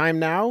nighttime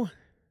now.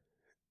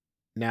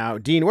 Now,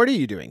 Dean, what are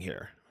you doing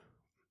here?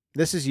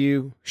 This is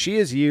you. She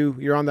is you.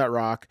 You're on that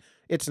rock.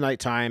 It's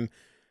nighttime.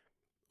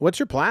 What's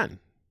your plan?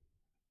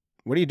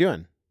 What are you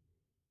doing?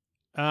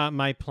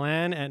 My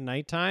plan at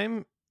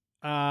nighttime,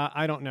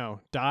 I don't know.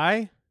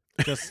 Die?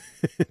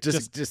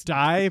 Just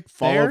die.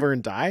 Fall over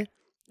and die?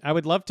 I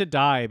would love to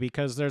die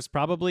because there's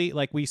probably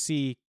like we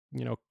see,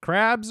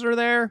 crabs are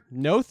there.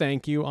 No,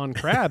 thank you on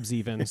crabs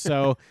even.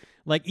 So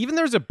like even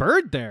there's a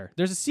bird there.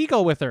 There's a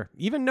seagull with her.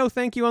 Even no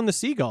thank you on the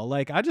seagull.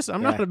 Like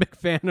I'm not a big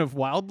fan of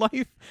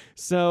wildlife.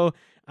 So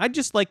I'd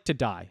just like to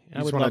die.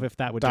 I would love if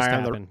that would just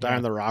happen. Die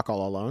on the rock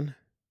all alone?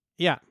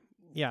 Yeah.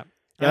 Yeah.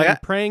 I'm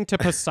praying to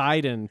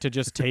Poseidon to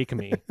just take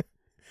me.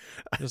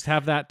 Just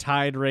have that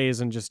tide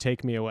raise and just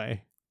take me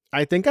away.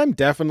 I think I'm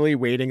definitely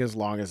waiting as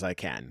long as I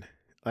can.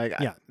 Like,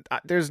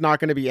 there's not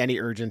going to be any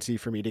urgency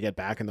for me to get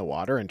back in the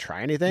water and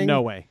try anything.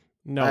 No way.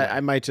 No way. I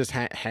might just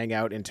hang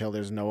out until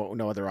there's no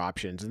other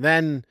options. And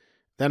then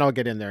I'll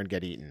get in there and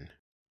get eaten.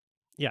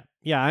 Yeah.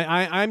 Yeah.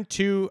 I'm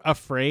too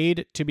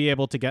afraid to be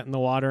able to get in the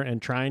water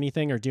and try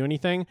anything or do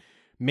anything.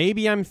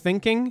 Maybe I'm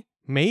thinking,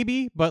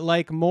 but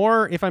like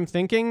more if I'm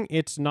thinking,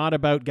 it's not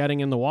about getting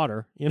in the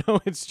water.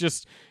 It's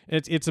just,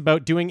 it's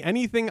about doing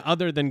anything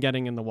other than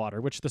getting in the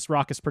water, which this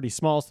rock is pretty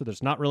small. So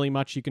there's not really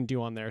much you can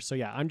do on there. So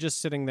yeah, I'm just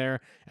sitting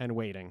there and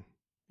waiting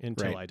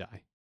until I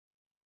die.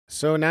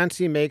 So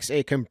Nancy makes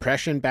a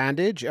compression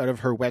bandage out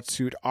of her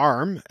wetsuit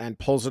arm and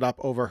pulls it up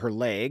over her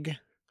leg.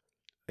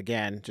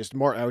 Again, just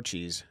more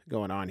ouchies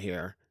going on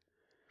here.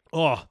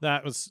 Oh,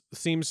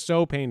 seems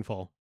so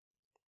painful.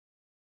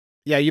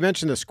 Yeah, you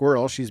mentioned the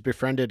squirrel. She's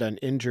befriended a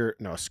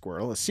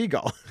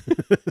seagull.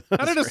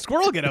 How did a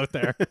squirrel get out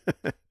there?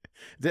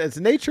 It's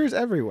nature's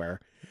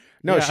everywhere.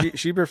 No, Yeah.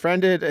 she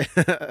befriended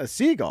a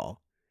seagull.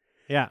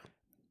 Yeah.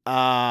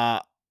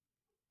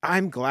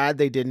 I'm glad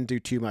they didn't do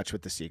too much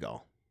with the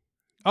seagull.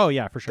 Oh,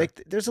 yeah, for sure.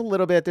 Like, there's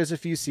a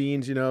few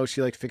scenes,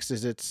 she like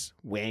fixes its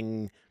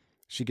wing.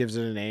 She gives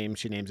it a name.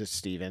 She names it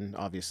Steven,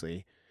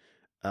 obviously.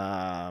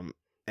 But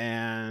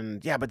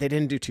they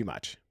didn't do too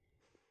much.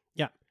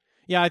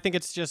 Yeah, I think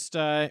it's just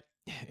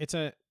it's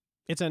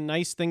a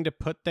nice thing to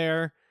put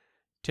there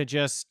to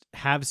just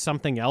have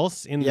something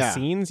else in the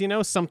scenes,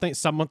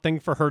 something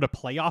for her to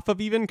play off of,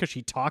 even because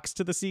she talks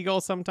to the seagull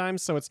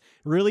sometimes. So it's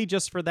really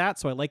just for that.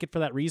 So I like it for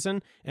that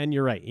reason. And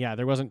you're right. Yeah,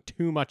 there wasn't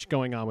too much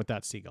going on with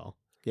that seagull.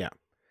 Yeah.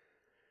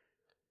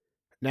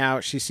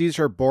 Now she sees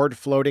her board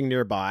floating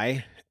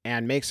nearby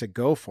and makes a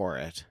go for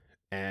it.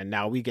 And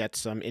now we get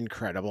some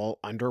incredible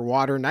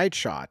underwater night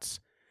shots.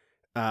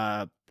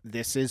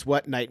 This is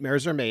what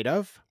nightmares are made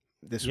of.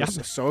 This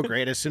was so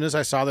great. As soon as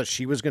I saw that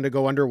she was going to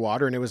go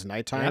underwater and it was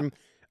nighttime,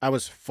 I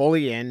was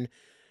fully in.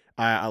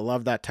 I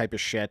love that type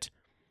of shit.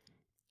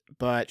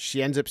 But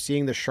she ends up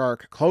seeing the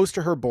shark close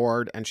to her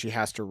board and she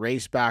has to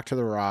race back to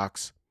the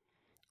rocks,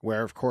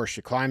 where, of course,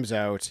 she climbs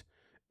out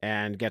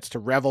and gets to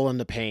revel in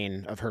the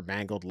pain of her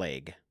mangled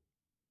leg.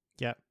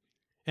 Yeah.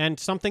 And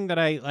something that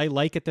I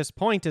like at this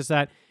point is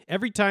that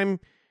every time,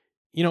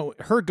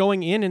 her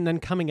going in and then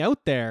coming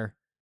out there,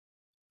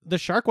 the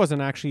shark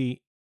wasn't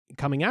actually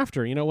coming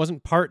after. It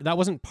wasn't part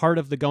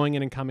of the going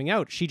in and coming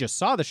out. She just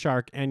saw the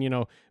shark and,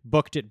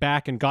 booked it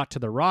back and got to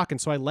the rock. And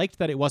so I liked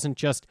that it wasn't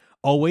just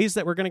always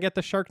that we're going to get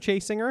the shark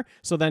chasing her.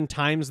 So then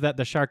times that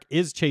the shark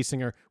is chasing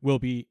her will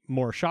be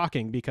more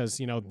shocking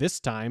because, this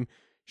time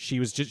it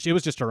was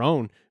just her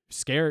own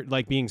scared,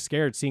 like being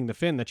scared, seeing the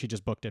fin that she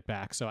just booked it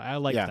back. So I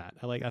like that.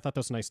 I thought that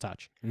was a nice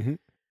touch. Mm-hmm.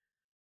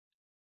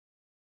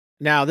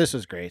 Now, this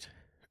was great.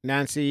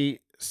 Nancy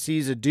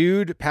sees a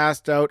dude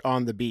passed out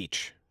on the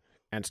beach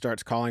and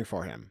starts calling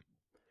for him.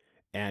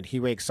 And he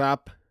wakes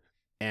up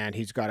and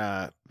he's got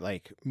a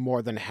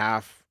more than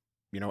half,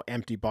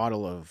 empty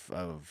bottle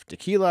of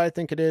tequila, I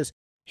think it is.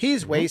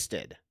 He's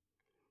wasted.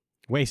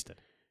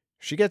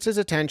 She gets his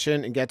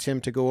attention and gets him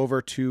to go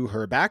over to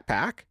her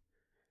backpack.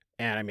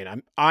 And I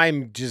mean,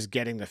 I'm just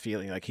getting the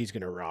feeling like he's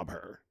going to rob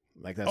her.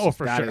 Like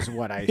that is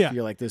what I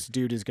feel like this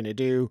dude is going to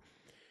do.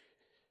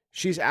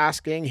 She's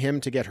asking him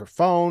to get her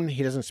phone.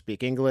 He doesn't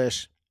speak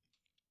English.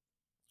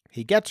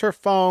 He gets her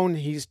phone.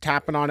 He's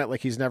tapping on it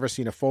like he's never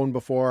seen a phone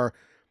before.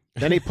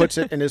 Then he puts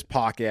it in his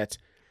pocket.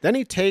 Then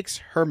he takes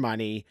her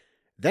money.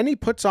 Then he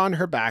puts on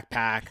her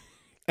backpack.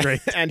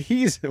 Great. And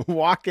he's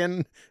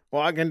walking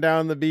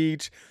down the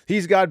beach.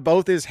 He's got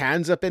both his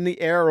hands up in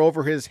the air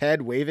over his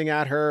head, waving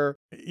at her.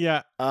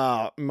 Yeah.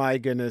 Oh, my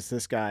goodness,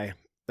 this guy.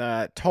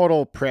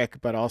 Total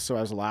prick, but also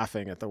I was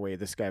laughing at the way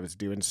this guy was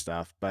doing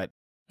stuff. But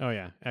oh,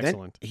 yeah.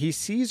 Excellent. then he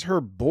sees her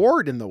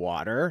board in the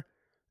water,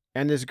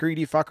 and this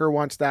greedy fucker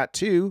wants that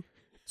too.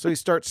 So he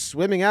starts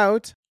swimming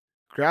out,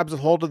 grabs a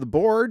hold of the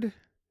board,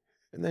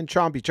 and then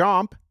chompy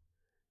chomp.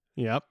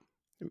 Yep.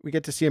 We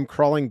get to see him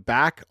crawling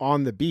back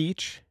on the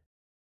beach.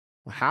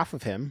 Well, half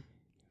of him.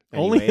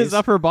 Only his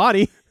upper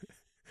body.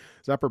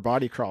 His upper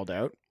body crawled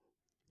out.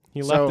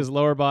 He left his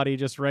lower body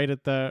just right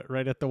at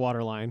the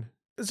water line.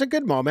 It's a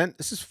good moment.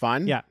 This is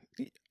fun. Yeah.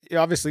 You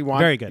obviously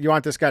Very good. You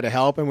want this guy to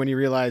help, and when you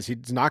realize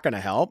he's not going to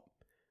help,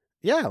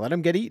 let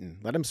him get eaten.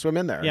 Let him swim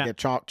in there and get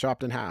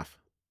chopped in half.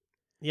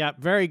 Yeah,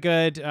 very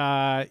good.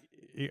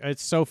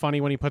 It's so funny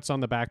when he puts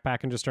on the backpack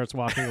and just starts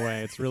walking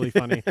away. It's really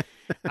funny.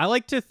 I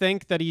like to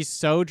think that he's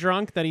so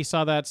drunk that he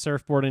saw that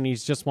surfboard and he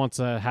just wants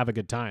to have a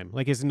good time.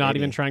 Like he's not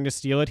even trying to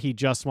steal it. He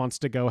just wants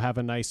to go have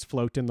a nice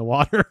float in the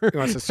water. He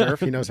wants to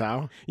surf. He knows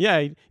how.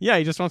 Yeah.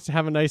 He just wants to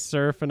have a nice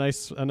surf, a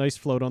nice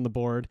float on the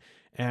board.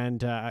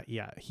 And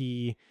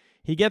he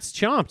gets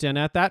chomped. And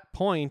at that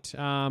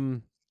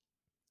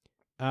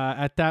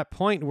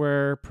point,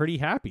 we're pretty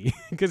happy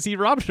because he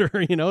robbed her,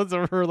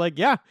 so we're like,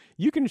 yeah,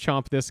 you can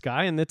chomp this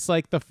guy. And it's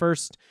like the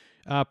first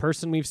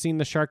person we've seen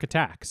the shark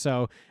attack.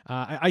 So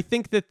I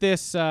think that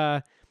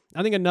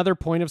I think another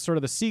point of sort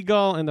of the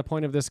seagull and the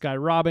point of this guy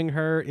robbing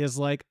her is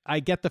like,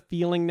 I get the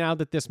feeling now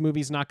that this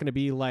movie's not going to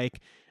be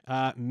like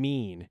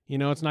mean,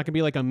 it's not going to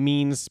be like a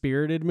mean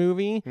spirited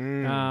movie.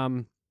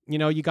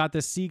 You got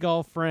this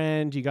seagull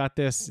friend, you got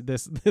this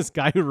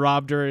guy who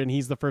robbed her, and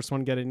he's the first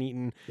one getting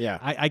eaten. Yeah,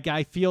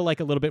 I feel like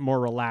a little bit more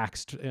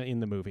relaxed in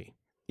the movie.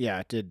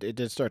 Yeah, it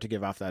did start to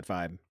give off that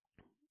vibe.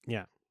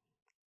 Yeah.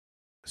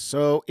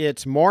 So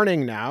it's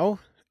morning now,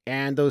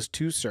 and those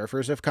two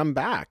surfers have come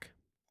back.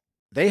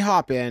 They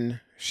hop in.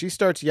 She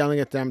starts yelling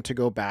at them to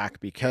go back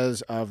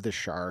because of the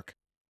shark.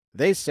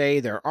 They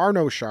say there are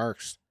no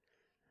sharks.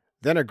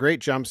 Then a great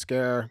jump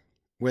scare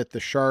with the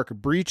shark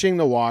breaching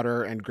the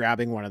water and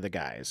grabbing one of the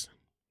guys.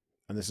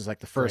 And this is like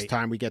the first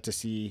time we get to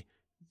see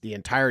the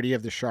entirety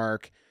of the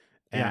shark.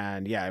 Yeah.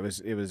 And yeah, it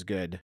was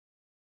good.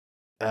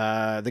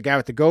 The guy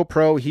with the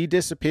GoPro, he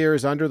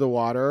disappears under the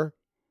water.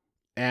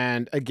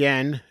 And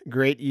again,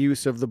 great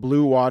use of the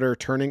blue water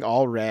turning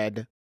all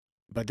red.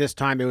 But this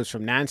time it was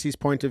from Nancy's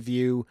point of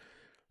view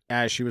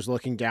as she was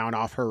looking down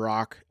off her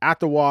rock at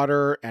the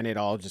water, and it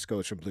all just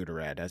goes from blue to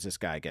red as this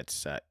guy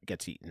gets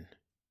eaten.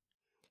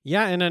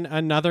 Yeah, and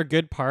another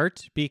good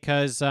part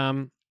because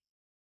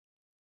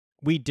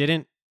we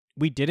didn't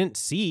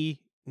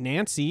see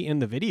Nancy in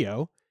the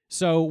video.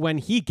 So when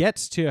he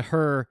gets to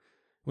her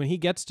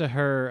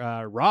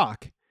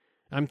rock,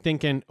 I'm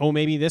thinking, oh,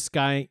 maybe this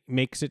guy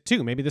makes it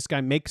too. Maybe this guy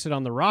makes it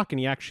on the rock, and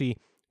he actually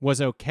was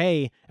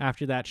okay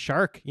after that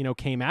shark,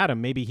 came at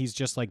him. Maybe he's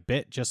just like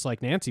bit, just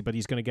like Nancy, but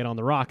he's going to get on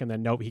the rock, and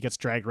then nope, he gets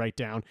dragged right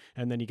down,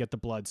 and then you get the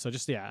blood. So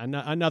just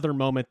another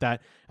moment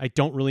that I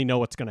don't really know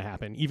what's going to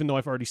happen, even though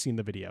I've already seen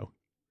the video.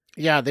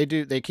 Yeah, they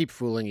do. They keep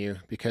fooling you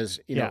because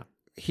you know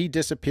he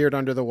disappeared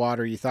under the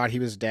water. You thought he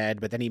was dead,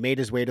 but then he made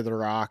his way to the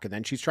rock, and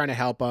then she's trying to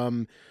help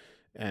him.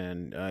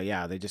 And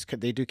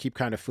they do keep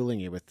kind of fooling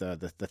you with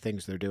the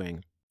things they're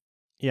doing.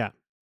 Yeah.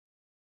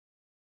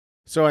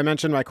 So I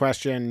mentioned my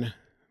question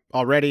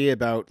already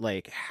about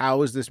like,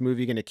 how is this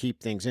movie going to keep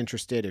things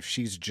interested if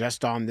she's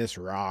just on this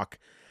rock?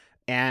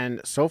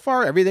 And so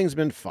far everything's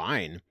been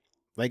fine.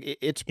 Like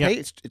it's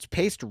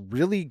paced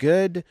really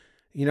good.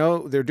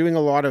 They're doing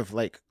a lot of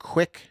like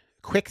quick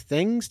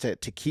things to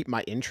keep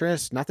my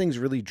interest. Nothing's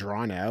really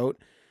drawn out.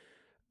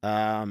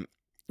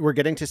 We're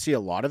getting to see a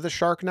lot of the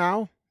shark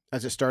now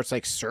as it starts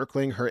like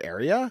circling her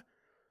area.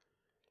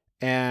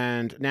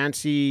 And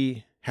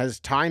Nancy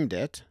has timed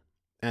it,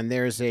 and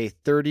there's a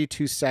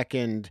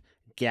 32-second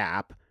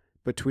gap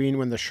between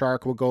when the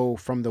shark will go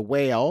from the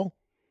whale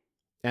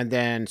and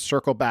then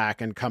circle back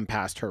and come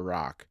past her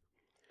rock.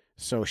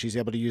 So she's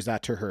able to use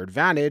that to her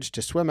advantage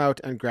to swim out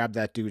and grab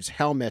that dude's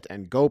helmet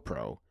and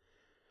GoPro.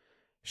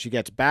 She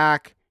gets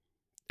back,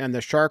 and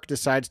the shark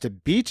decides to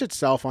beach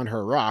itself on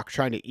her rock,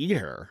 trying to eat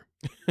her.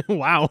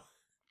 Wow.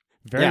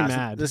 Very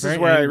mad. This Very is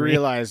where angry. I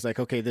realized, like,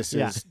 okay,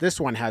 this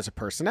one has a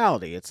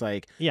personality. It's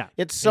like,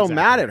 it's so exactly.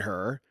 mad at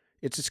her,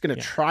 it's just going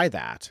to try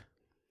that.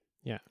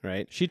 Yeah.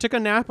 Right? She took a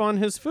nap on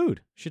his food.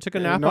 She took a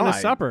nap on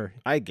his supper.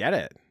 I get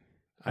it.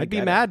 I'd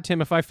be mad,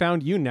 Tim, if I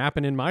found you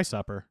napping in my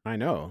supper. I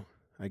know.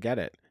 I get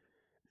it.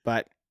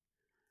 But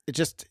it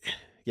just,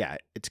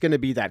 it's going to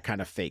be that kind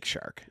of fake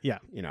shark. Yeah.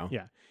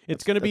 Yeah.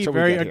 It's going to be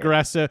very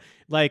aggressive,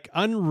 like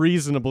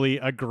unreasonably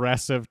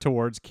aggressive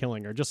towards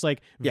killing her. Just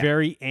like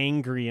very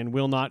angry and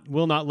will not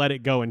let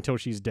it go until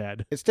she's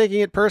dead. It's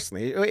taking it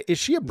personally. Is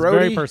she a Brody?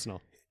 It's very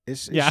personal.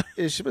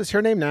 Was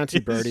her name Nancy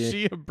Brody? Is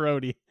she a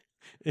Brody?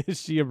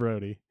 Is she a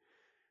Brody?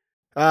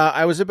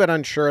 I was a bit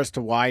unsure as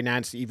to why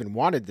Nancy even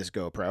wanted this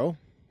GoPro,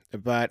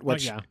 but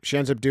what she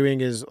ends up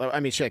doing is,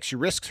 she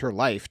risks her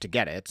life to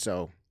get it,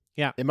 so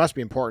it must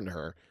be important to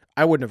her.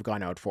 I wouldn't have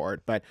gone out for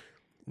it, but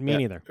me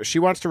neither. She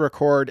wants to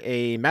record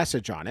a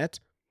message on it,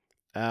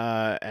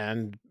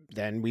 and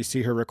then we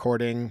see her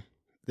recording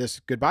this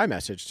goodbye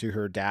message to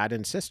her dad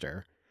and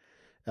sister.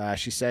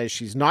 She says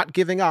she's not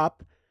giving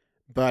up,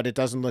 but it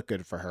doesn't look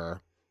good for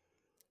her.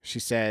 She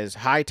says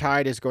high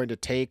tide is going to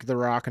take the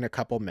rock in a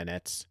couple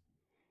minutes.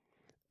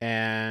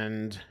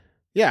 And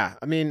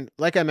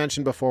like I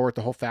mentioned before with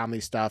the whole family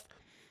stuff,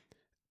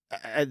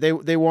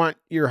 they want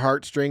your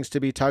heartstrings to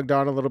be tugged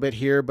on a little bit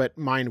here, but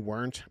mine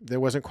weren't. There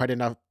wasn't quite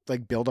enough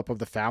like buildup of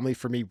the family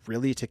for me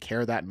really to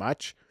care that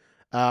much.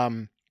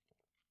 I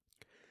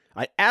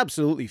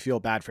absolutely feel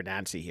bad for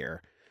Nancy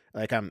here.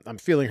 Like I'm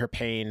feeling her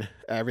pain.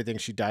 Everything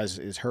she does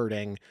is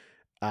hurting.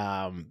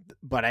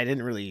 But I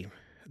didn't really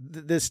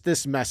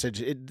this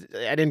message.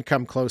 I didn't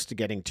come close to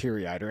getting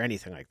teary-eyed or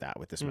anything like that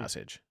with this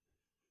message.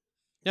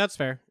 That's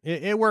fair.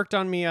 It worked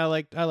on me. I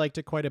liked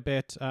it quite a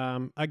bit.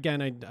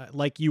 Again, I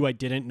like you. I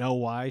didn't know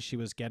why she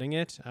was getting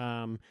it.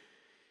 And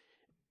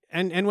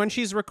when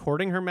she's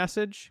recording her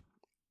message,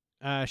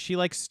 she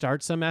like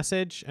starts a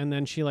message and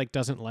then she like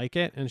doesn't like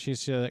it, and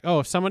she's like, "Oh,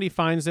 if somebody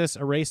finds this,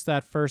 erase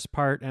that first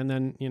part, and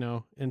then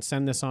and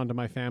send this on to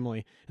my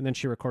family." And then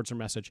she records her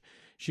message.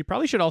 She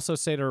probably should also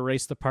say to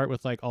erase the part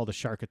with like all the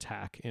shark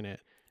attack in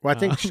it. Well, I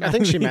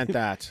think she meant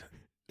that.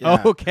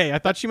 Yeah. Oh, okay. I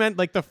thought she meant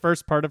like the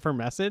first part of her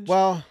message.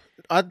 Well.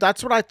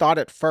 That's what I thought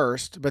at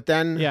first, but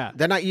then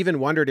I even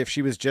wondered if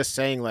she was just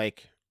saying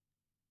like,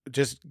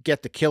 just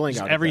get the killing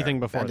just out everything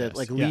of there, before and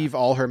this. leave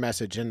all her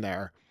message in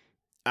there.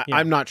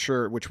 I'm not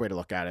sure which way to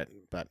look at it,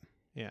 but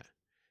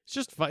it's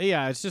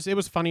just it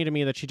was funny to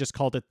me that she just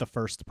called it the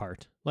first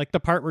part, like the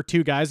part where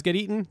two guys get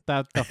eaten.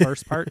 That the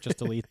first part, just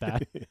delete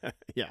that.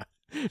 Yeah.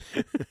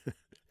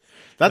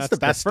 That's the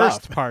best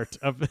first stuff. Part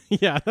of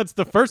that's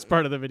the first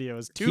part of the video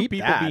is two Keep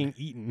people that. being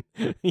eaten.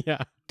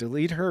 Yeah.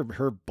 Delete her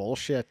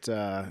bullshit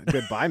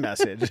goodbye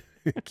message.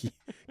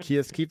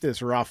 Keep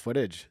this raw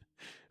footage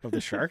of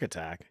the shark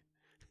attack.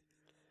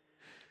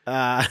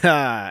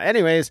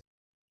 Anyways,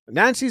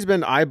 Nancy's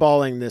been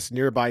eyeballing this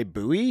nearby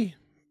buoy.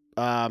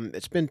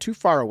 It's been too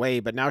far away,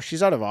 but now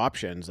she's out of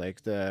options.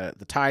 Like the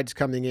tide's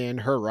coming in,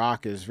 her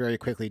rock is very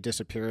quickly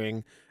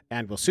disappearing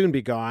and will soon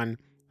be gone.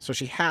 So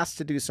she has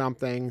to do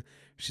something.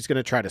 She's going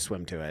to try to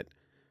swim to it.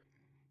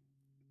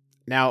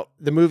 Now,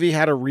 the movie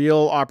had a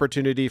real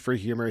opportunity for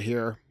humor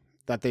here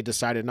that they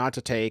decided not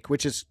to take,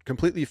 which is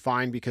completely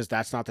fine because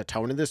that's not the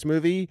tone of this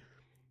movie.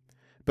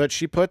 But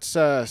she puts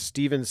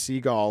Steven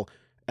Seagal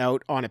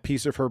out on a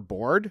piece of her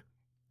board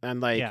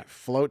and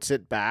floats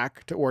it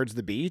back towards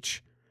the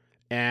beach.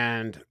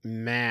 And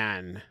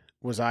man,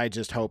 was I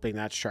just hoping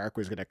that shark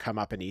was going to come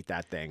up and eat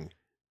that thing.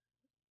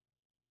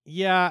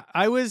 Yeah,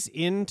 I was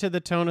into the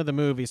tone of the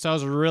movie, so I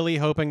was really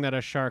hoping that a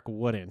shark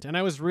wouldn't. And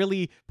I was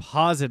really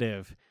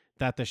positive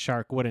that the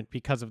shark wouldn't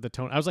because of the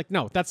tone. I was like,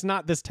 no, that's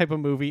not this type of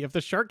movie. If the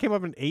shark came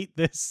up and ate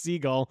this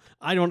seagull,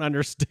 I don't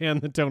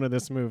understand the tone of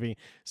this movie.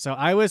 So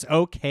I was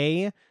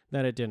okay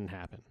that it didn't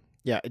happen.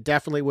 Yeah, it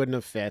definitely wouldn't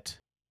have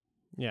fit.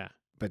 Yeah.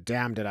 But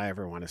damn, did I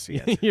ever want to see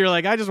it. You're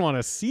like, I just want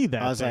to see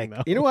that. I was thing, like,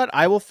 though. you know what?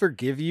 I will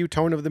forgive you,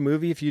 tone of the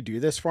movie, if you do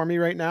this for me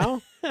right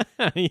now.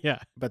 Yeah.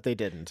 But they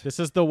didn't. This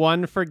is the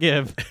one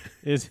forgive,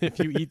 is if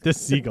you eat this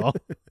seagull.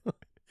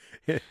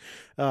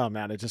 Oh,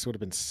 man, it just would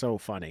have been so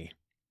funny.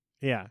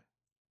 Yeah.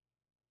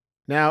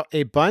 Now,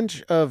 a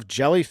bunch of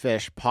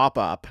jellyfish pop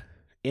up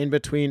in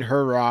between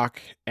her rock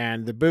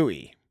and the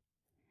buoy.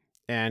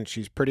 And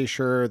she's pretty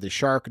sure the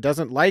shark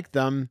doesn't like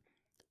them,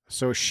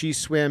 so she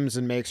swims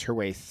and makes her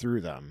way through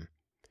them.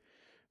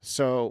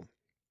 So,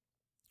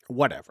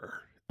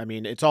 whatever. I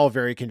mean, it's all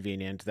very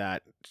convenient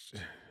that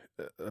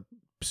a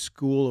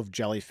school of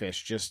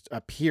jellyfish just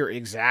appear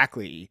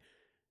exactly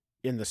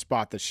in the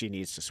spot that she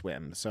needs to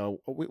swim. So,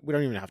 we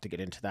don't even have to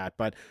get into that.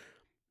 But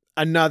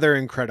another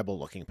incredible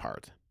looking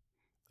part.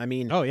 I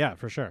mean, oh, yeah,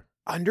 for sure.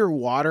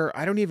 Underwater,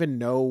 I don't even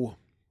know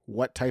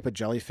what type of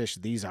jellyfish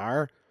these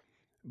are,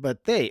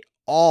 but they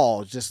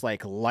all just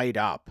light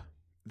up.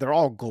 They're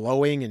all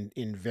glowing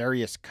in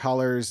various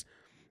colors.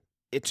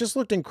 It just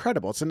looked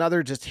incredible. It's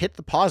another just hit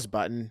the pause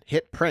button,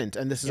 hit print,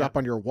 and this is up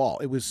on your wall.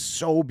 It was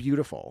so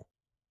beautiful.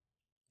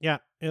 Yeah,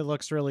 it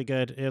looks really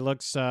good. It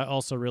looks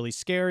also really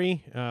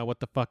scary. What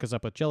the fuck is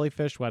up with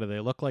jellyfish? Why do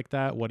they look like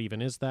that? What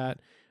even is that?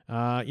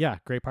 Yeah,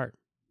 great part.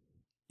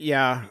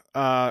 Yeah,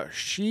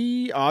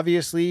 she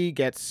obviously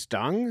gets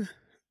stung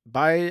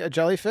by a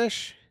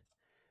jellyfish.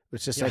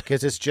 It's just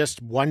because it's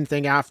just one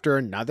thing after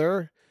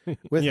another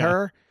with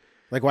her.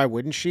 Why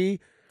wouldn't she?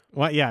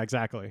 Well, yeah,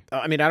 exactly.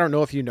 I mean, I don't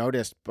know if you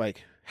noticed,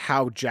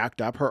 how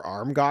jacked up her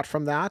arm got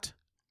from that.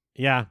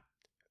 Yeah.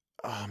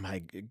 Oh my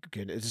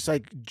goodness. It's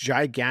just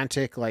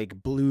gigantic,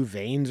 blue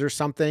veins or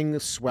something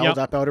swelled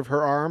up out of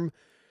her arm.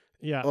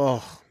 Yeah.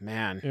 Oh,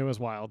 man. It was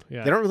wild.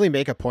 Yeah. They don't really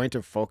make a point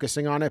of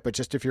focusing on it, but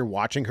just if you're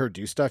watching her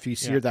do stuff, you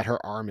see that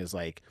her arm is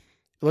it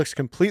looks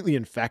completely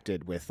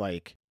infected with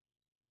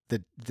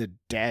the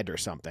dead or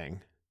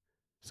something.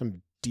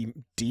 Some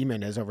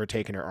demon has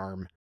overtaken her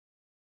arm.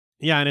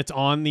 Yeah, and it's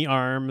on the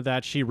arm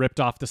that she ripped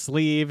off the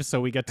sleeve, so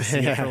we get to see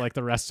it for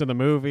the rest of the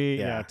movie.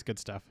 Yeah, it's good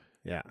stuff.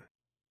 Yeah.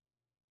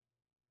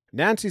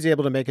 Nancy's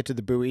able to make it to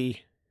the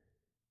buoy.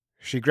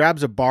 She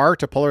grabs a bar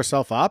to pull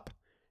herself up,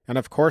 and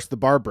of course the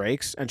bar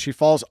breaks, and she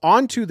falls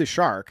onto the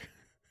shark.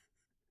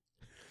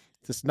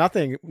 Just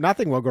nothing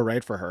will go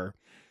right for her.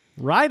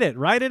 Ride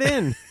it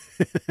in.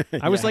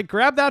 I was like,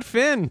 grab that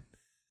fin.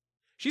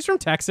 She's from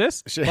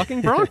Texas.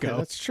 Fucking Bronco.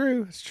 That's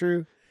true. It's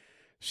true.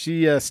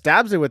 She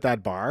stabs it with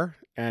that bar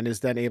and is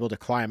then able to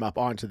climb up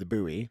onto the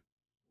buoy.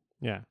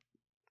 Yeah.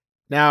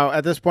 Now,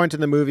 at this point in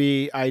the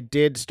movie, I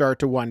did start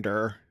to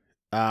wonder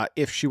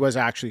if she was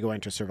actually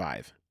going to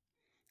survive.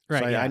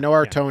 Right. So I know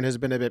our tone has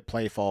been a bit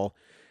playful,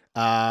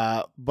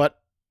 but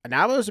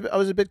now I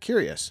was a bit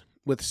curious.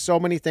 With so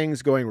many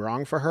things going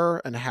wrong for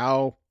her and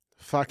how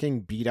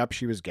fucking beat up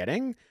she was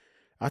getting,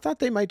 I thought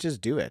they might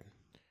just do it.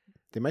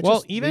 They might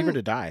just leave her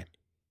to die.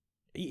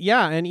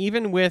 Yeah, and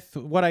even with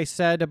what I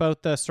said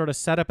about the sort of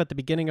setup at the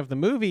beginning of the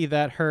movie,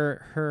 that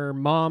her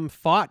mom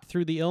fought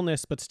through the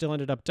illness but still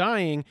ended up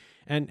dying,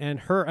 and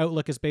her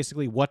outlook is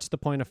basically, what's the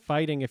point of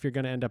fighting if you're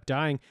going to end up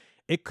dying?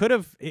 It could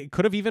have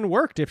even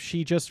worked if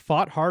she just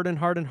fought hard and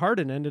hard and hard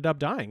and ended up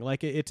dying.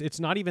 It's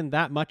not even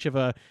that much of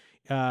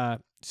a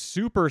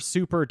super,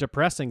 super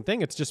depressing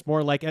thing. It's just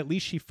more at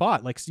least she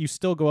fought. You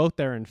still go out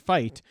there and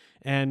fight,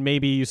 and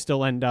maybe you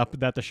still end up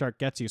that the shark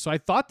gets you. So I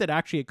thought that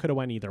actually it could have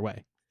went either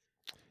way.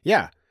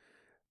 Yeah.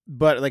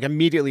 But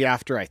immediately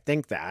after I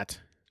think that,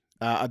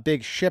 a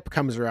big ship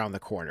comes around the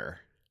corner.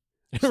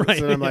 Right.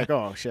 So I'm like,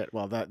 oh shit.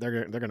 Well,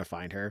 they're going to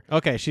find her.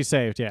 Okay. She's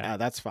saved. Yeah.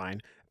 That's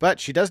fine. But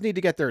she does need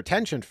to get their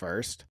attention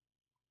first.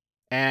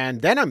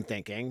 And then I'm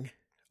thinking,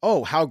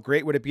 oh, how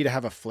great would it be to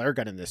have a flare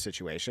gun in this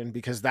situation?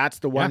 Because that's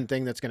the one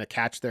thing that's going to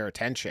catch their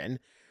attention.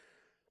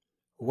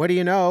 What do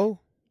you know?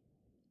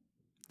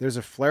 There's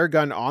a flare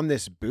gun on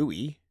this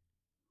buoy.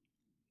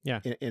 Yeah.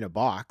 In a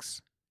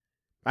box.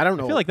 I don't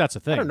know. I feel like that's a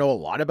thing. I don't know a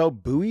lot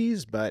about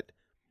buoys, but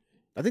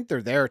I think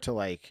they're there to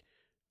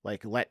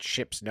let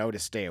ships know to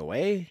stay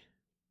away.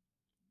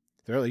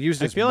 They're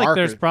used as I feel like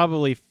there's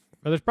probably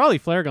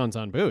flare guns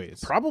on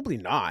buoys. Probably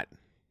not.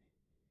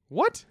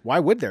 What?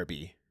 Why would there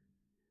be?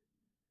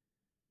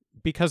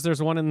 Because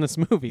there's one in this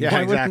movie. Yeah,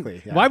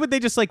 exactly. Why would they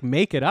just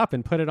make it up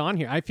and put it on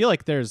here? I feel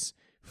like there's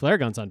flare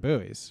guns on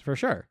buoys for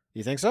sure.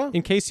 You think so?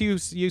 in case you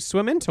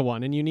swim into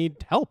one and you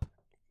need help.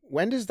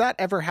 When does that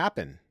ever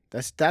happen?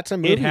 That's a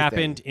movie It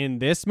happened thing. in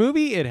this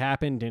movie. It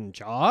happened in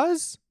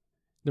Jaws.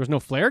 There was no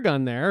flare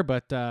gun there,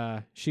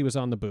 but she was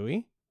on the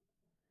buoy.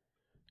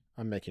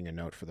 I'm making a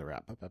note for the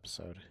wrap-up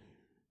episode.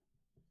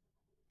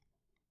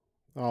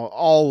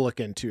 I'll look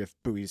into if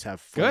buoys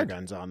have flare Good.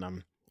 guns on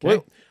them.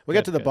 Okay. We'll get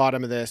Good, to the good.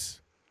 bottom of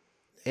this.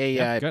 Hey,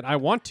 Yeah, good. I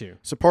want to.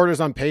 supporters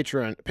on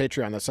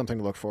Patreon, that's something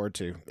to look forward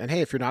to. And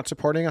hey, if you're not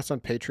supporting us on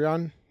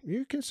Patreon,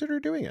 you consider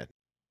doing it.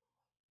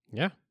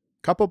 Yeah.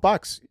 Couple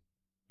bucks.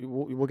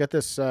 We'll get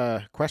this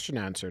question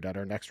answered at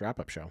our next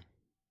wrap-up show.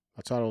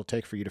 That's all it'll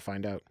take for you to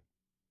find out.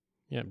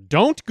 Yeah.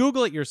 Don't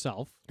Google it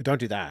yourself. Don't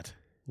do that.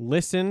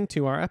 Listen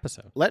to our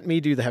episode. Let me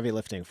do the heavy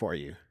lifting for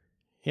you.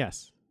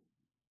 Yes.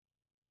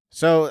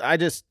 So I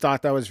just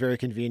thought that was very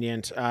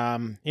convenient.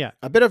 Yeah.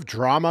 A bit of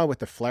drama with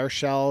the flare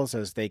shells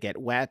as they get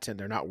wet and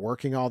they're not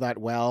working all that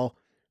well,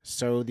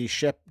 so the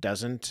ship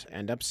doesn't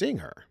end up seeing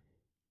her.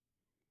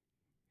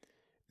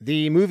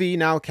 The movie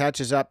now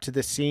catches up to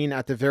the scene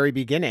at the very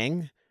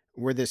beginning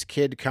where this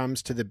kid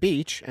comes to the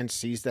beach and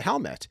sees the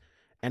helmet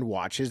and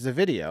watches the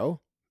video,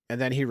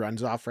 and then he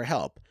runs off for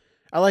help.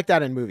 I like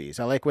that in movies.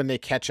 I like when they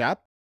catch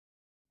up,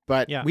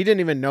 but Yeah. we didn't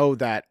even know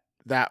that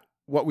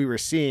what we were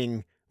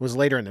seeing was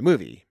later in the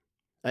movie.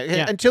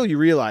 Yeah. Until you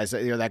realize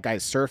that that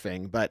guy's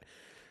surfing. But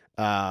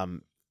I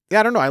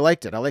don't know. I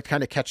liked it. I like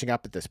kind of catching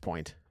up at this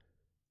point.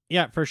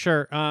 Yeah, for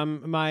sure.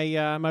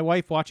 My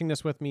wife watching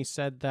this with me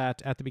said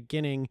that at the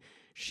beginning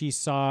she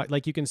saw,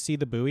 like, you can see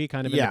the buoy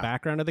kind of in Yeah. the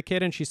background of the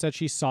kid, and she said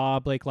she saw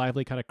Blake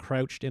Lively kind of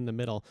crouched in the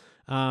middle.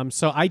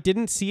 So I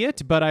didn't see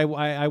it, but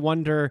I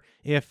wonder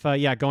if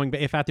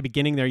if at the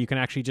beginning there you can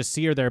actually just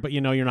see her there, but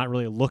you're not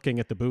really looking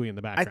at the buoy in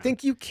the background. I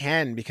think you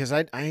can, because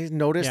I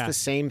noticed Yeah. the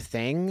same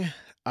thing.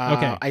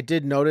 Okay. I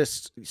did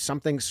notice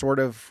something sort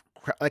of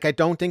like, I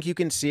don't think you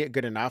can see it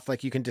good enough.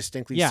 Like, you can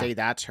distinctly Yeah. say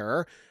that's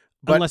her.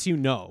 But unless you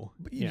know.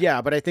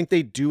 yeah, but I think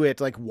they do it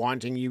like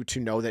wanting you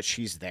to know that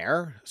she's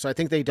there. So I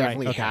think they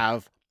definitely okay.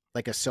 have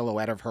like a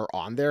silhouette of her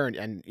on there.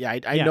 And I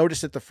Yeah.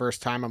 noticed it the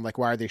first time. I'm like,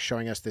 why are they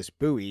showing us this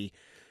buoy?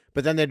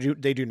 But then they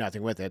do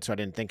nothing with it. So I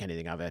didn't think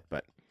anything of it.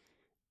 But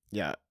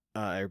yeah,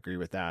 I agree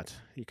with that.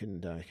 You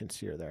can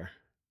see her there.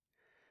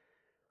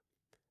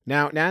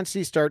 Now,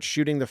 Nancy starts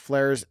shooting the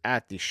flares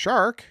at the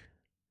shark,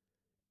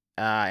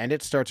 and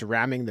it starts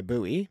ramming the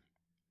buoy.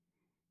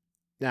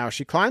 Now,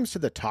 she climbs to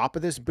the top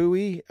of this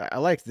buoy. I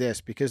like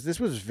this because this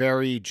was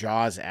very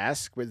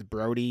Jaws-esque with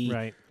Brody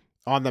Right.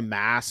 on the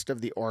mast of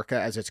the orca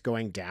as it's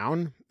going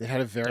down. It had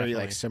a very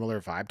Definitely.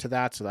 similar vibe to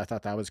that, so I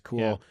thought that was cool.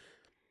 Yeah.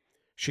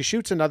 She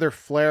shoots another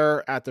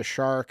flare at the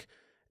shark,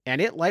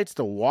 and it lights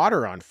the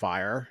water on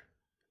fire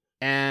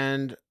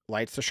and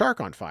lights the shark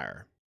on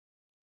fire.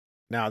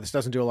 Now, this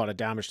doesn't do a lot of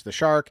damage to the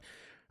shark.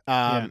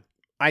 Yeah.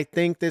 I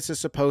think this is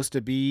supposed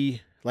to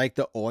be like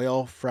the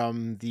oil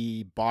from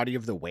the body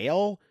of the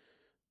whale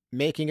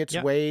making its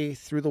Yeah. way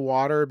through the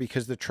water,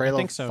 because the trail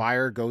think of so.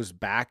 fire goes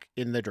back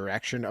in the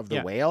direction of the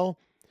Yeah. whale.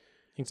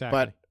 Exactly.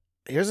 But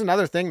here's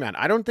another thing, man.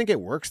 I don't think it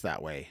works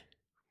that way.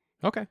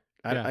 okay.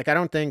 Yeah. I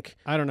don't think,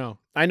 I don't know.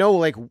 I know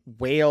like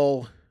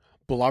whale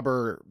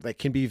blubber like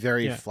can be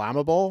very Yeah.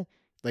 flammable.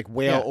 Like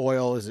whale Yeah.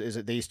 oil is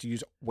they used to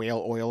use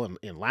whale oil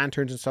in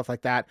lanterns and stuff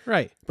like that.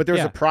 Right. But there's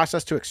Yeah. a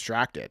process to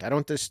extract it. I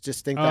don't just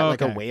think that Oh,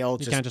 like a okay. whale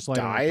You just can't just light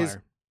it on dies.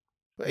 fire.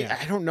 Like, Yeah.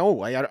 I don't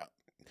know.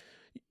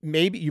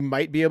 Maybe you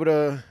might be able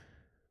to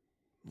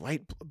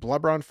light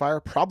blubber on fire.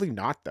 Probably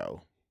not,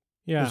 though.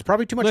 Yeah. There's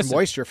probably too much Listen.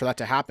 moisture for that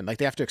to happen. Like,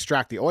 they have to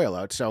extract the oil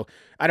out. So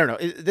I don't know.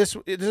 This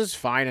is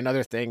fine.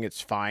 Another thing,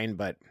 it's fine,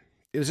 but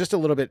it was just a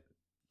little bit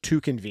too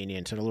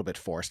convenient and a little bit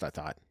forced, I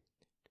thought.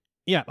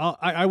 Yeah,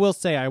 I will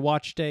say I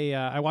watched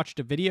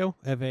a video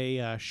of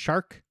a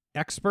shark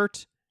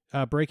expert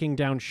breaking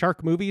down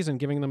shark movies and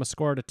giving them a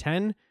score out of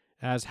 10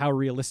 as how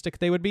realistic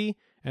they would be,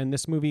 and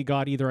this movie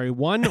got either a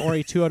 1 or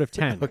a 2 out of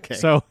 10. Okay.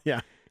 So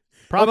Yeah.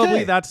 probably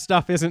Okay. that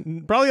stuff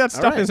isn't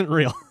right. isn't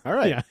real. All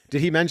right. Yeah.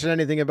 Did he mention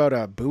anything about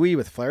a buoy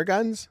with flare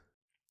guns?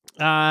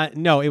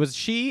 No, it was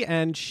she,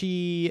 and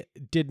she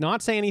did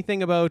not say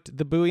anything about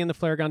the buoy and the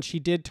flare gun. She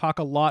did talk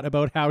a lot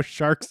about how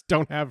sharks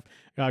don't have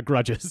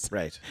grudges.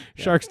 Right.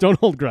 Yeah, Sharks don't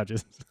hold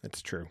grudges.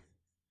 that's true.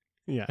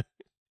 Yeah.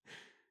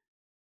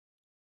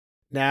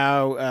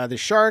 Now, the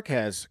shark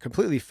has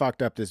completely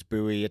fucked up this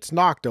buoy. It's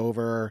knocked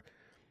over.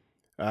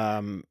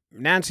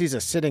 Nancy's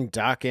a sitting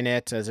duck in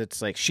it, as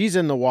it's like she's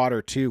in the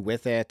water too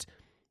with it.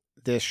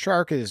 This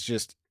shark is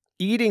just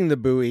eating the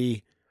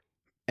buoy,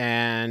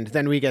 and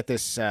then we get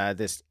this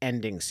this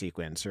ending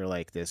sequence, or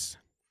like this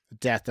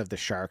death of the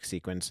shark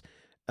sequence.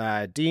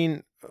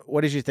 Dean,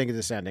 what did you think of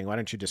this ending? Why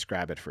don't you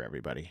describe it for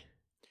everybody?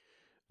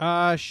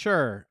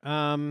 Sure.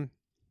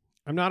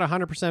 I'm not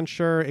 100%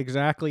 sure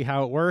exactly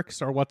how it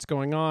works or what's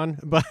going on,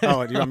 but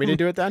Oh, do you want me to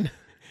do it then?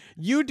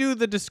 you do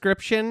the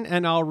description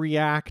and I'll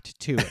react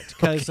to it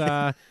because,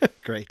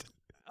 Great.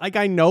 like,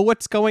 I know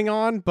what's going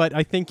on, but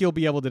I think you'll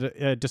be able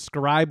to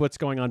describe what's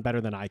going on better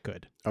than I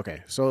could.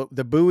 Okay, so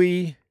the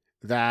buoy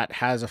that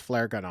has a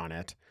flare gun on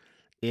it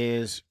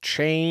is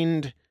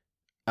chained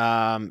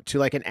to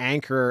like an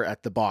anchor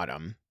at the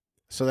bottom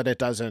so that it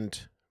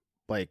doesn't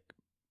like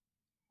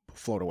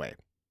float away,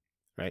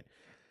 right?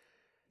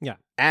 Yeah.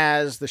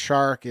 As the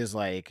shark is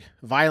like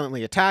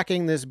violently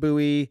attacking this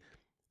buoy,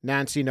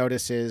 Nancy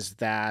notices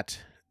that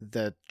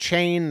the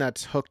chain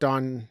that's hooked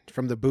on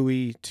from the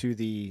buoy to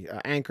the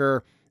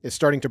anchor is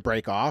starting to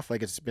break off.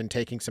 Like it's been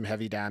taking some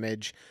heavy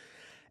damage.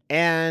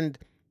 And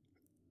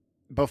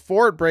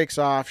before it breaks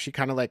off, she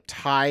kind of like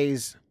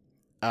ties,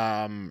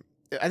 I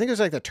think it was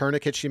like the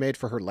tourniquet she made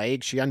for her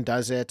leg. She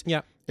undoes it.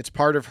 Yeah. It's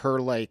part of her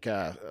like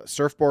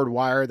surfboard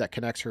wire that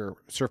connects her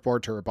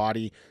surfboard to her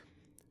body.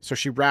 So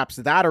she wraps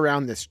that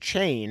around this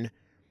chain.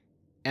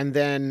 And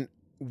then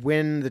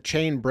when the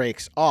chain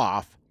breaks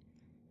off,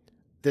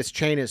 this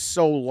chain is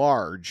so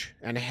large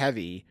and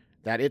heavy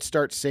that it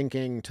starts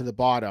sinking to the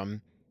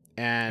bottom.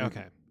 And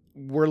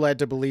we're led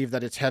to believe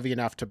that it's heavy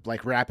enough to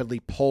like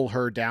rapidly pull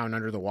her down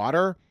under the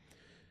water,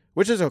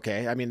 which is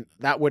okay. I mean,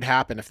 that would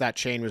happen if that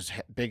chain was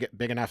big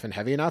enough and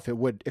heavy enough.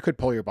 It could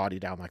pull your body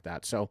down like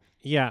that. So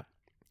yeah,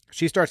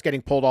 she starts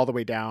getting pulled all the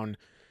way down.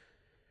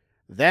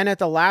 Then at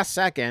the last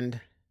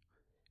second,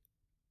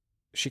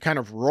 she kind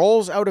of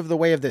rolls out of the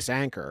way of this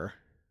anchor,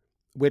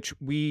 which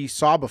we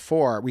saw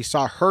before. We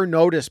saw her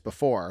notice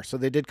before. So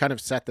they did kind of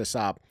set this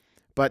up.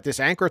 But this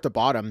anchor at the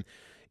bottom,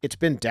 it's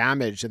been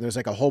damaged and there's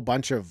like a whole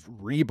bunch of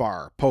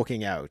rebar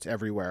poking out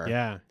everywhere.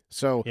 Yeah.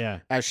 So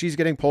as she's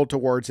getting pulled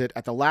towards it,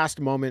 at the last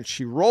moment,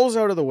 she rolls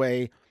out of the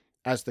way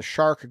as the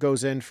shark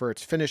goes in for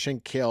its finishing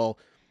kill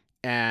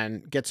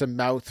and gets a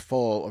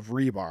mouthful of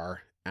rebar.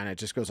 And it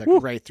just goes like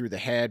right through the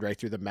head, right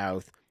through the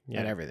mouth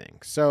and everything.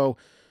 So,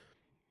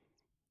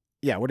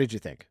 yeah, what did you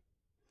think?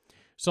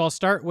 So I'll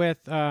start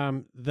with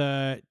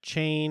the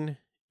chain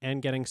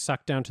and getting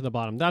sucked down to the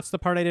bottom. That's the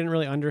part I didn't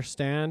really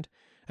understand.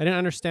 I didn't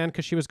understand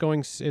because she was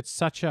going, it's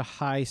such a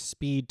high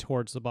speed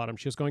towards the bottom.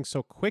 She was going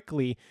so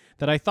quickly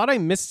that I thought I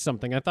missed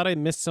something. I thought I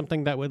missed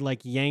something that would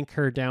like yank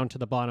her down to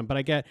the bottom.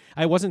 But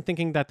I wasn't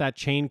thinking that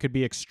chain could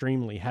be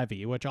extremely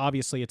heavy, which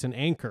obviously it's an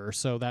anchor.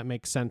 So that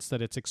makes sense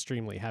that it's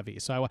extremely heavy.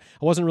 So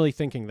I wasn't really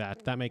thinking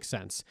that. That makes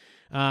sense.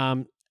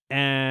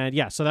 And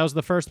yeah, so that was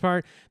the first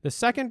part. The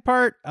second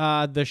part,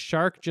 the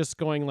shark just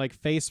going like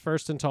face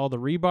first into all the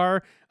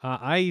rebar.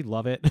 I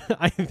love it.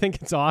 I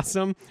think it's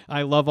awesome.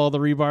 I love all the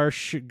rebar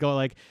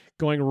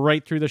going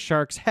right through the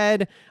shark's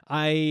head.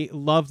 I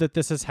love that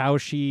this is how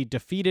she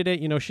defeated it.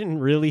 You know, she didn't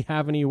really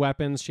have any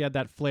weapons. She had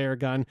that flare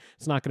gun.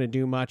 It's not going to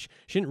do much.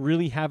 She didn't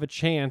really have a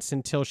chance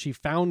until she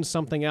found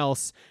something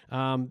else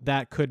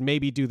that could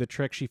maybe do the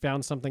trick. She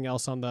found something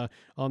else on the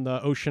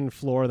ocean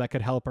floor that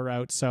could help her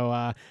out. So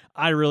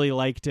I really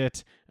liked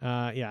it.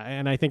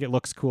 And I think it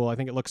looks cool. I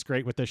think it looks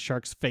great with the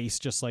shark's face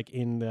just like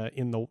in the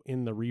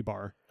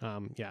rebar.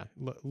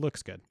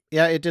 Looks good.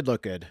 Yeah, it did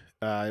look good.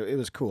 It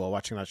was cool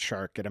watching that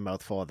shark get a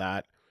mouthful of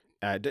that.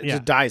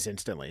 Just dies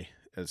instantly.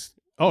 It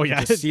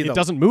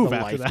doesn't move the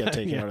after life that. Get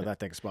taken out of that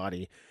thing's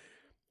body.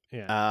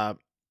 Yeah.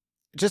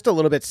 Just a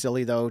little bit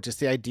silly though. Just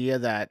the idea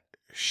that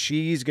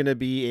she's gonna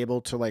be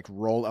able to like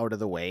roll out of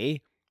the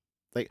way.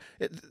 Like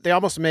they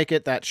almost make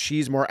it that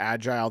she's more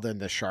agile than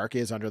the shark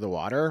is under the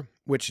water,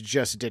 which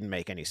just didn't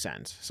make any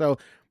sense. So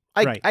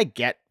I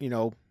get,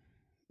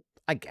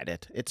 I get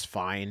it. It's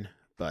fine,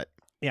 but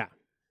yeah,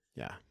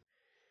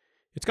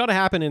 it's got to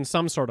happen in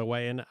some sort of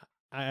way, and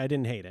I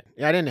didn't hate it.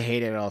 Yeah, I didn't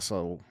hate it.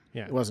 Also,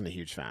 I wasn't a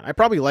huge fan. I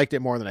probably liked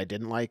it more than I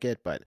didn't like it,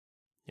 but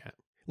yeah.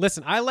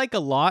 Listen, I like a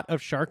lot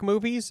of shark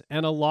movies,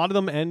 and a lot of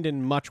them end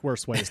in much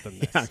worse ways than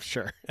this. Yeah, I'm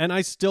sure. And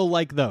I still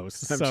like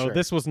those, I'm sure.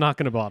 This was not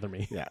going to bother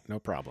me. Yeah, no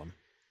problem.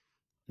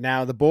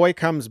 Now, the boy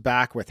comes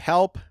back with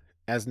help,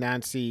 as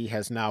Nancy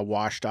has now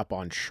washed up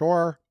on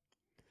shore.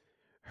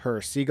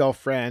 Her seagull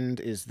friend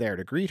is there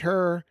to greet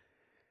her.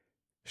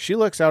 She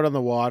looks out on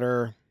the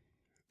water.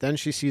 Then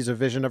she sees a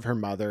vision of her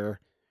mother,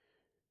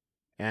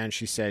 and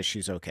she says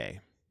she's okay.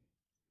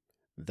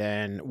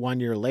 Then 1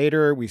 year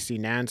later, we see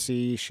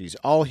Nancy. She's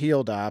all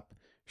healed up.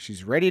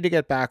 She's ready to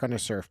get back on a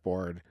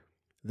surfboard.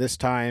 This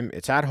time,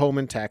 it's at home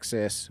in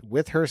Texas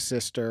with her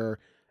sister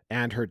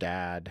and her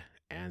dad,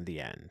 and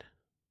the end.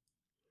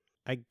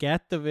 I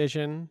get the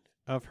vision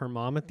of her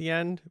mom at the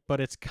end, but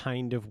it's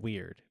kind of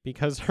weird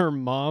because her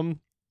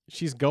mom,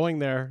 she's going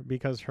there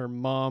because her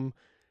mom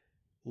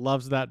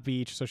loves that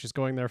beach. So she's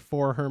going there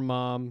for her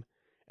mom.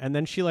 And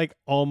then she like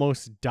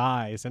almost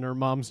dies. And her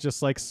mom's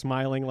just like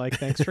smiling, like,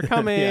 thanks for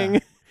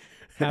coming.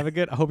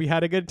 I hope you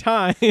had a good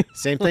time.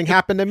 Same thing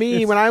happened to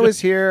me when I was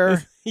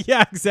here.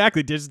 Yeah,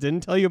 exactly. Just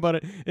didn't tell you about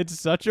it. It's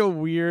such a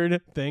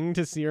weird thing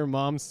to see her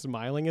mom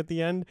smiling at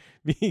the end.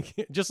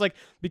 Just like,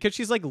 because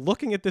she's like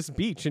looking at this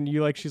beach and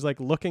she's like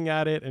looking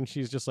at it and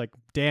she's just like,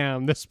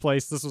 damn, this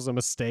was a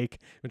mistake.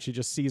 And she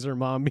just sees her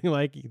mom be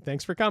like,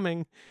 thanks for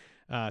coming.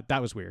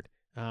 That was weird.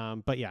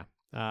 But yeah,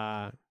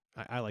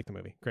 I like the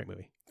movie. Great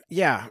movie.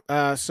 Yeah.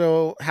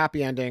 So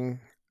happy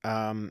ending.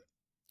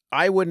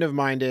 I wouldn't have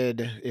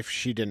minded if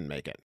she didn't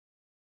make it.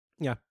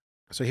 Yeah.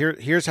 So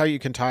here's how you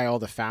can tie all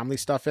the family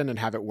stuff in and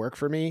have it work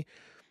for me.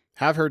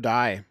 Have her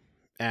die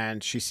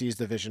and she sees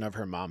the vision of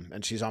her mom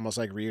and she's almost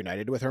like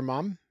reunited with her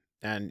mom.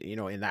 And,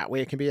 in that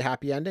way it can be a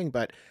happy ending.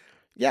 But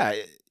yeah,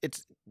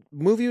 it's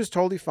movie was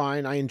totally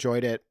fine. I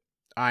enjoyed it.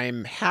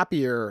 I'm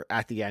happier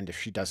at the end if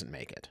she doesn't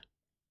make it.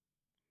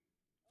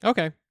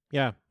 Okay.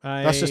 Yeah.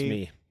 That's just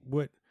me.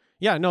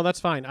 Yeah, no, that's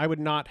fine. I would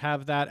not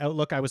have that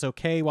outlook. I was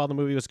okay while the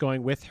movie was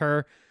going with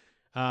her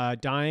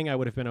dying. I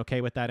would have been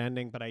okay with that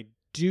ending, but I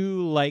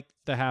do like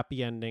the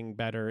happy ending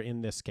better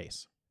in this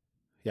case.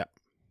 Yeah.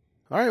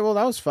 All right, well,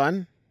 that was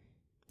fun.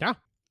 Yeah.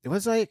 It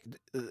was like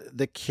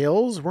the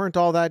kills weren't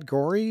all that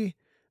gory,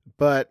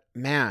 but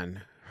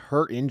man,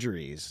 her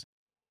injuries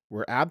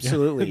were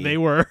absolutely they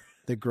were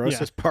the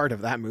grossest part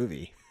of that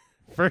movie.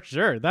 For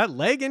sure. That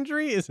leg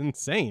injury is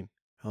insane.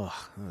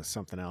 Oh, that was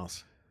something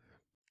else.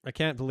 I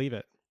can't believe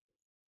it.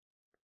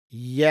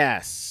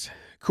 Yes.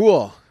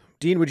 Cool.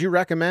 Dean, would you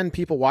recommend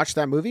people watch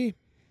that movie?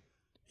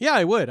 Yeah,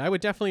 I would. I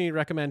would definitely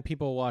recommend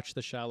people watch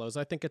The Shallows.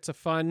 I think it's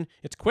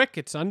it's quick,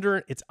 it's under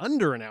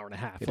an hour and a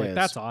half. It like is.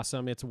 That's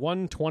awesome. It's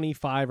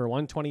 125 or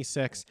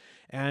 126,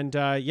 and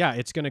yeah,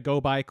 it's going to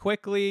go by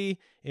quickly.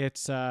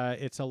 It's a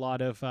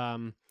lot of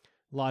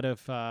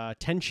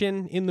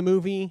tension in the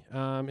movie,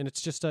 and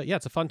it's just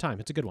it's a fun time.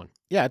 It's a good one.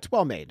 Yeah, it's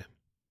well made.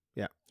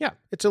 Yeah. Yeah.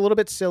 It's a little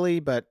bit silly,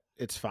 but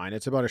it's fine.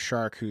 It's about a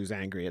shark who's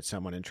angry at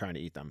someone and trying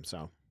to eat them.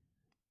 So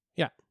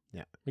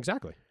Yeah,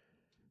 exactly.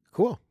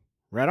 cool.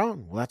 Right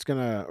on. Well, that's going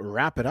to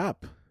wrap it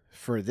up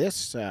for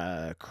this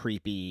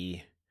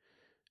creepy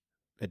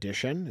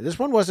edition. This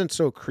one wasn't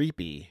so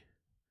creepy.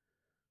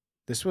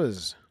 This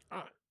was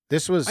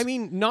I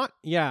mean, not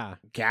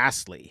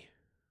ghastly.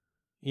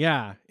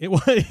 Yeah, it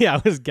was. Yeah,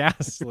 it was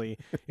ghastly.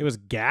 It was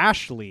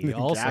gashly.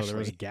 Also, there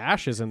was Gashly.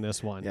 gashes in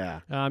this one.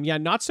 Yeah. Yeah,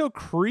 not so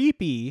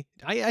creepy.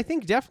 I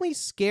think definitely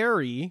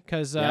scary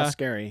because Yeah,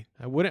 scary.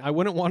 I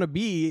wouldn't want to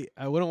be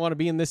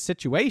in this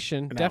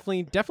situation. No.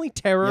 Definitely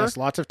terror Yes,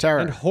 lots of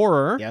terror. and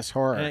horror. Yes,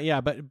 horror. Yeah,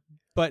 but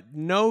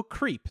no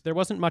creep. There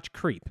wasn't much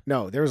creep.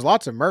 No, there was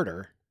lots of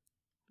murder.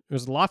 There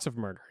was lots of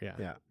murder. Yeah.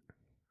 Yeah.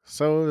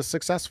 So it was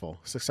successful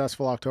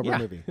October Yeah,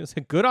 movie. It was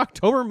a good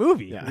October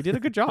movie. Yeah. We did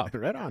a good job.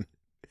 Right on.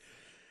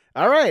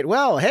 All right.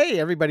 Well,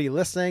 hey, everybody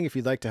listening, if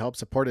you'd like to help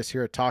support us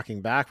here at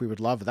Talking Back, we would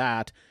love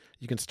that.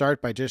 You can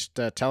start by just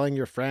telling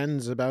your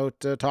friends about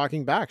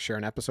Talking Back. Share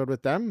an episode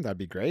with them. That'd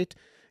be great.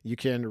 You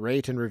can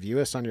rate and review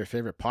us on your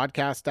favorite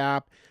podcast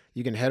app.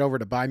 You can head over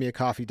to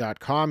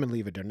buymeacoffee.com and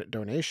leave a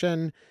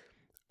donation.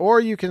 Or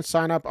you can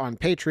sign up on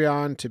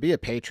Patreon to be a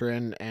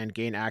patron and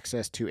gain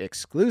access to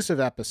exclusive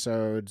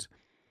episodes.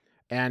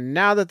 And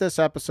now that this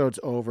episode's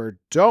over,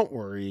 don't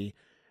worry.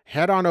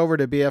 Head on over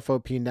to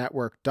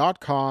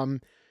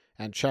bfopnetwork.com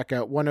and check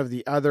out one of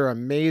the other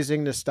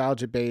amazing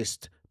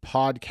nostalgia-based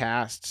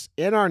podcasts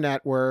in our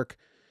network.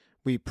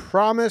 We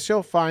promise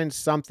you'll find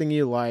something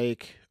you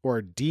like,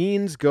 or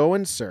Dean's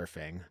going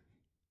surfing.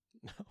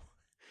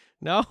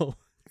 No.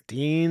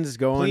 Dean's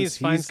going. Please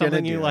find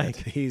something you like.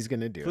 He's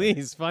gonna do it.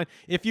 Please find.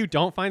 If you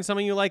don't find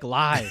something you like,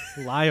 lie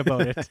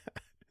about it.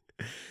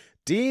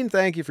 Dean,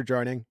 thank you for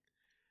joining.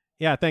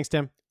 Yeah, thanks,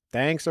 Tim.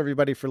 Thanks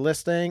everybody for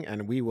listening,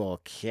 and we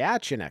will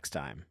catch you next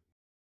time.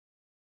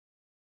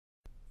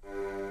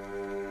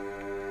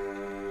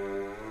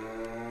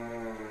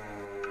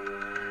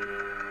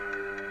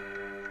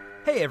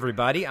 Hey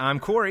everybody, I'm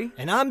Corey.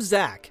 And I'm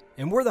Zach,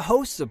 and we're the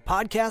hosts of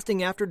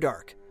Podcasting After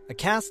Dark, a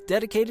cast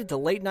dedicated to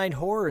late-night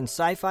horror and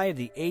sci-fi of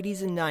the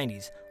 80s and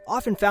 90s,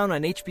 often found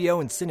on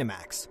HBO and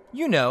Cinemax.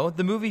 You know,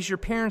 the movies your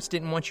parents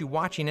didn't want you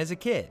watching as a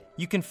kid.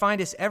 You can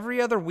find us every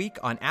other week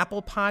on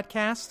Apple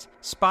Podcasts,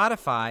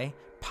 Spotify,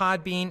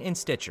 Podbean, and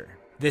Stitcher.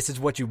 This is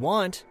what you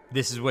want.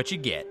 This is what you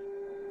get.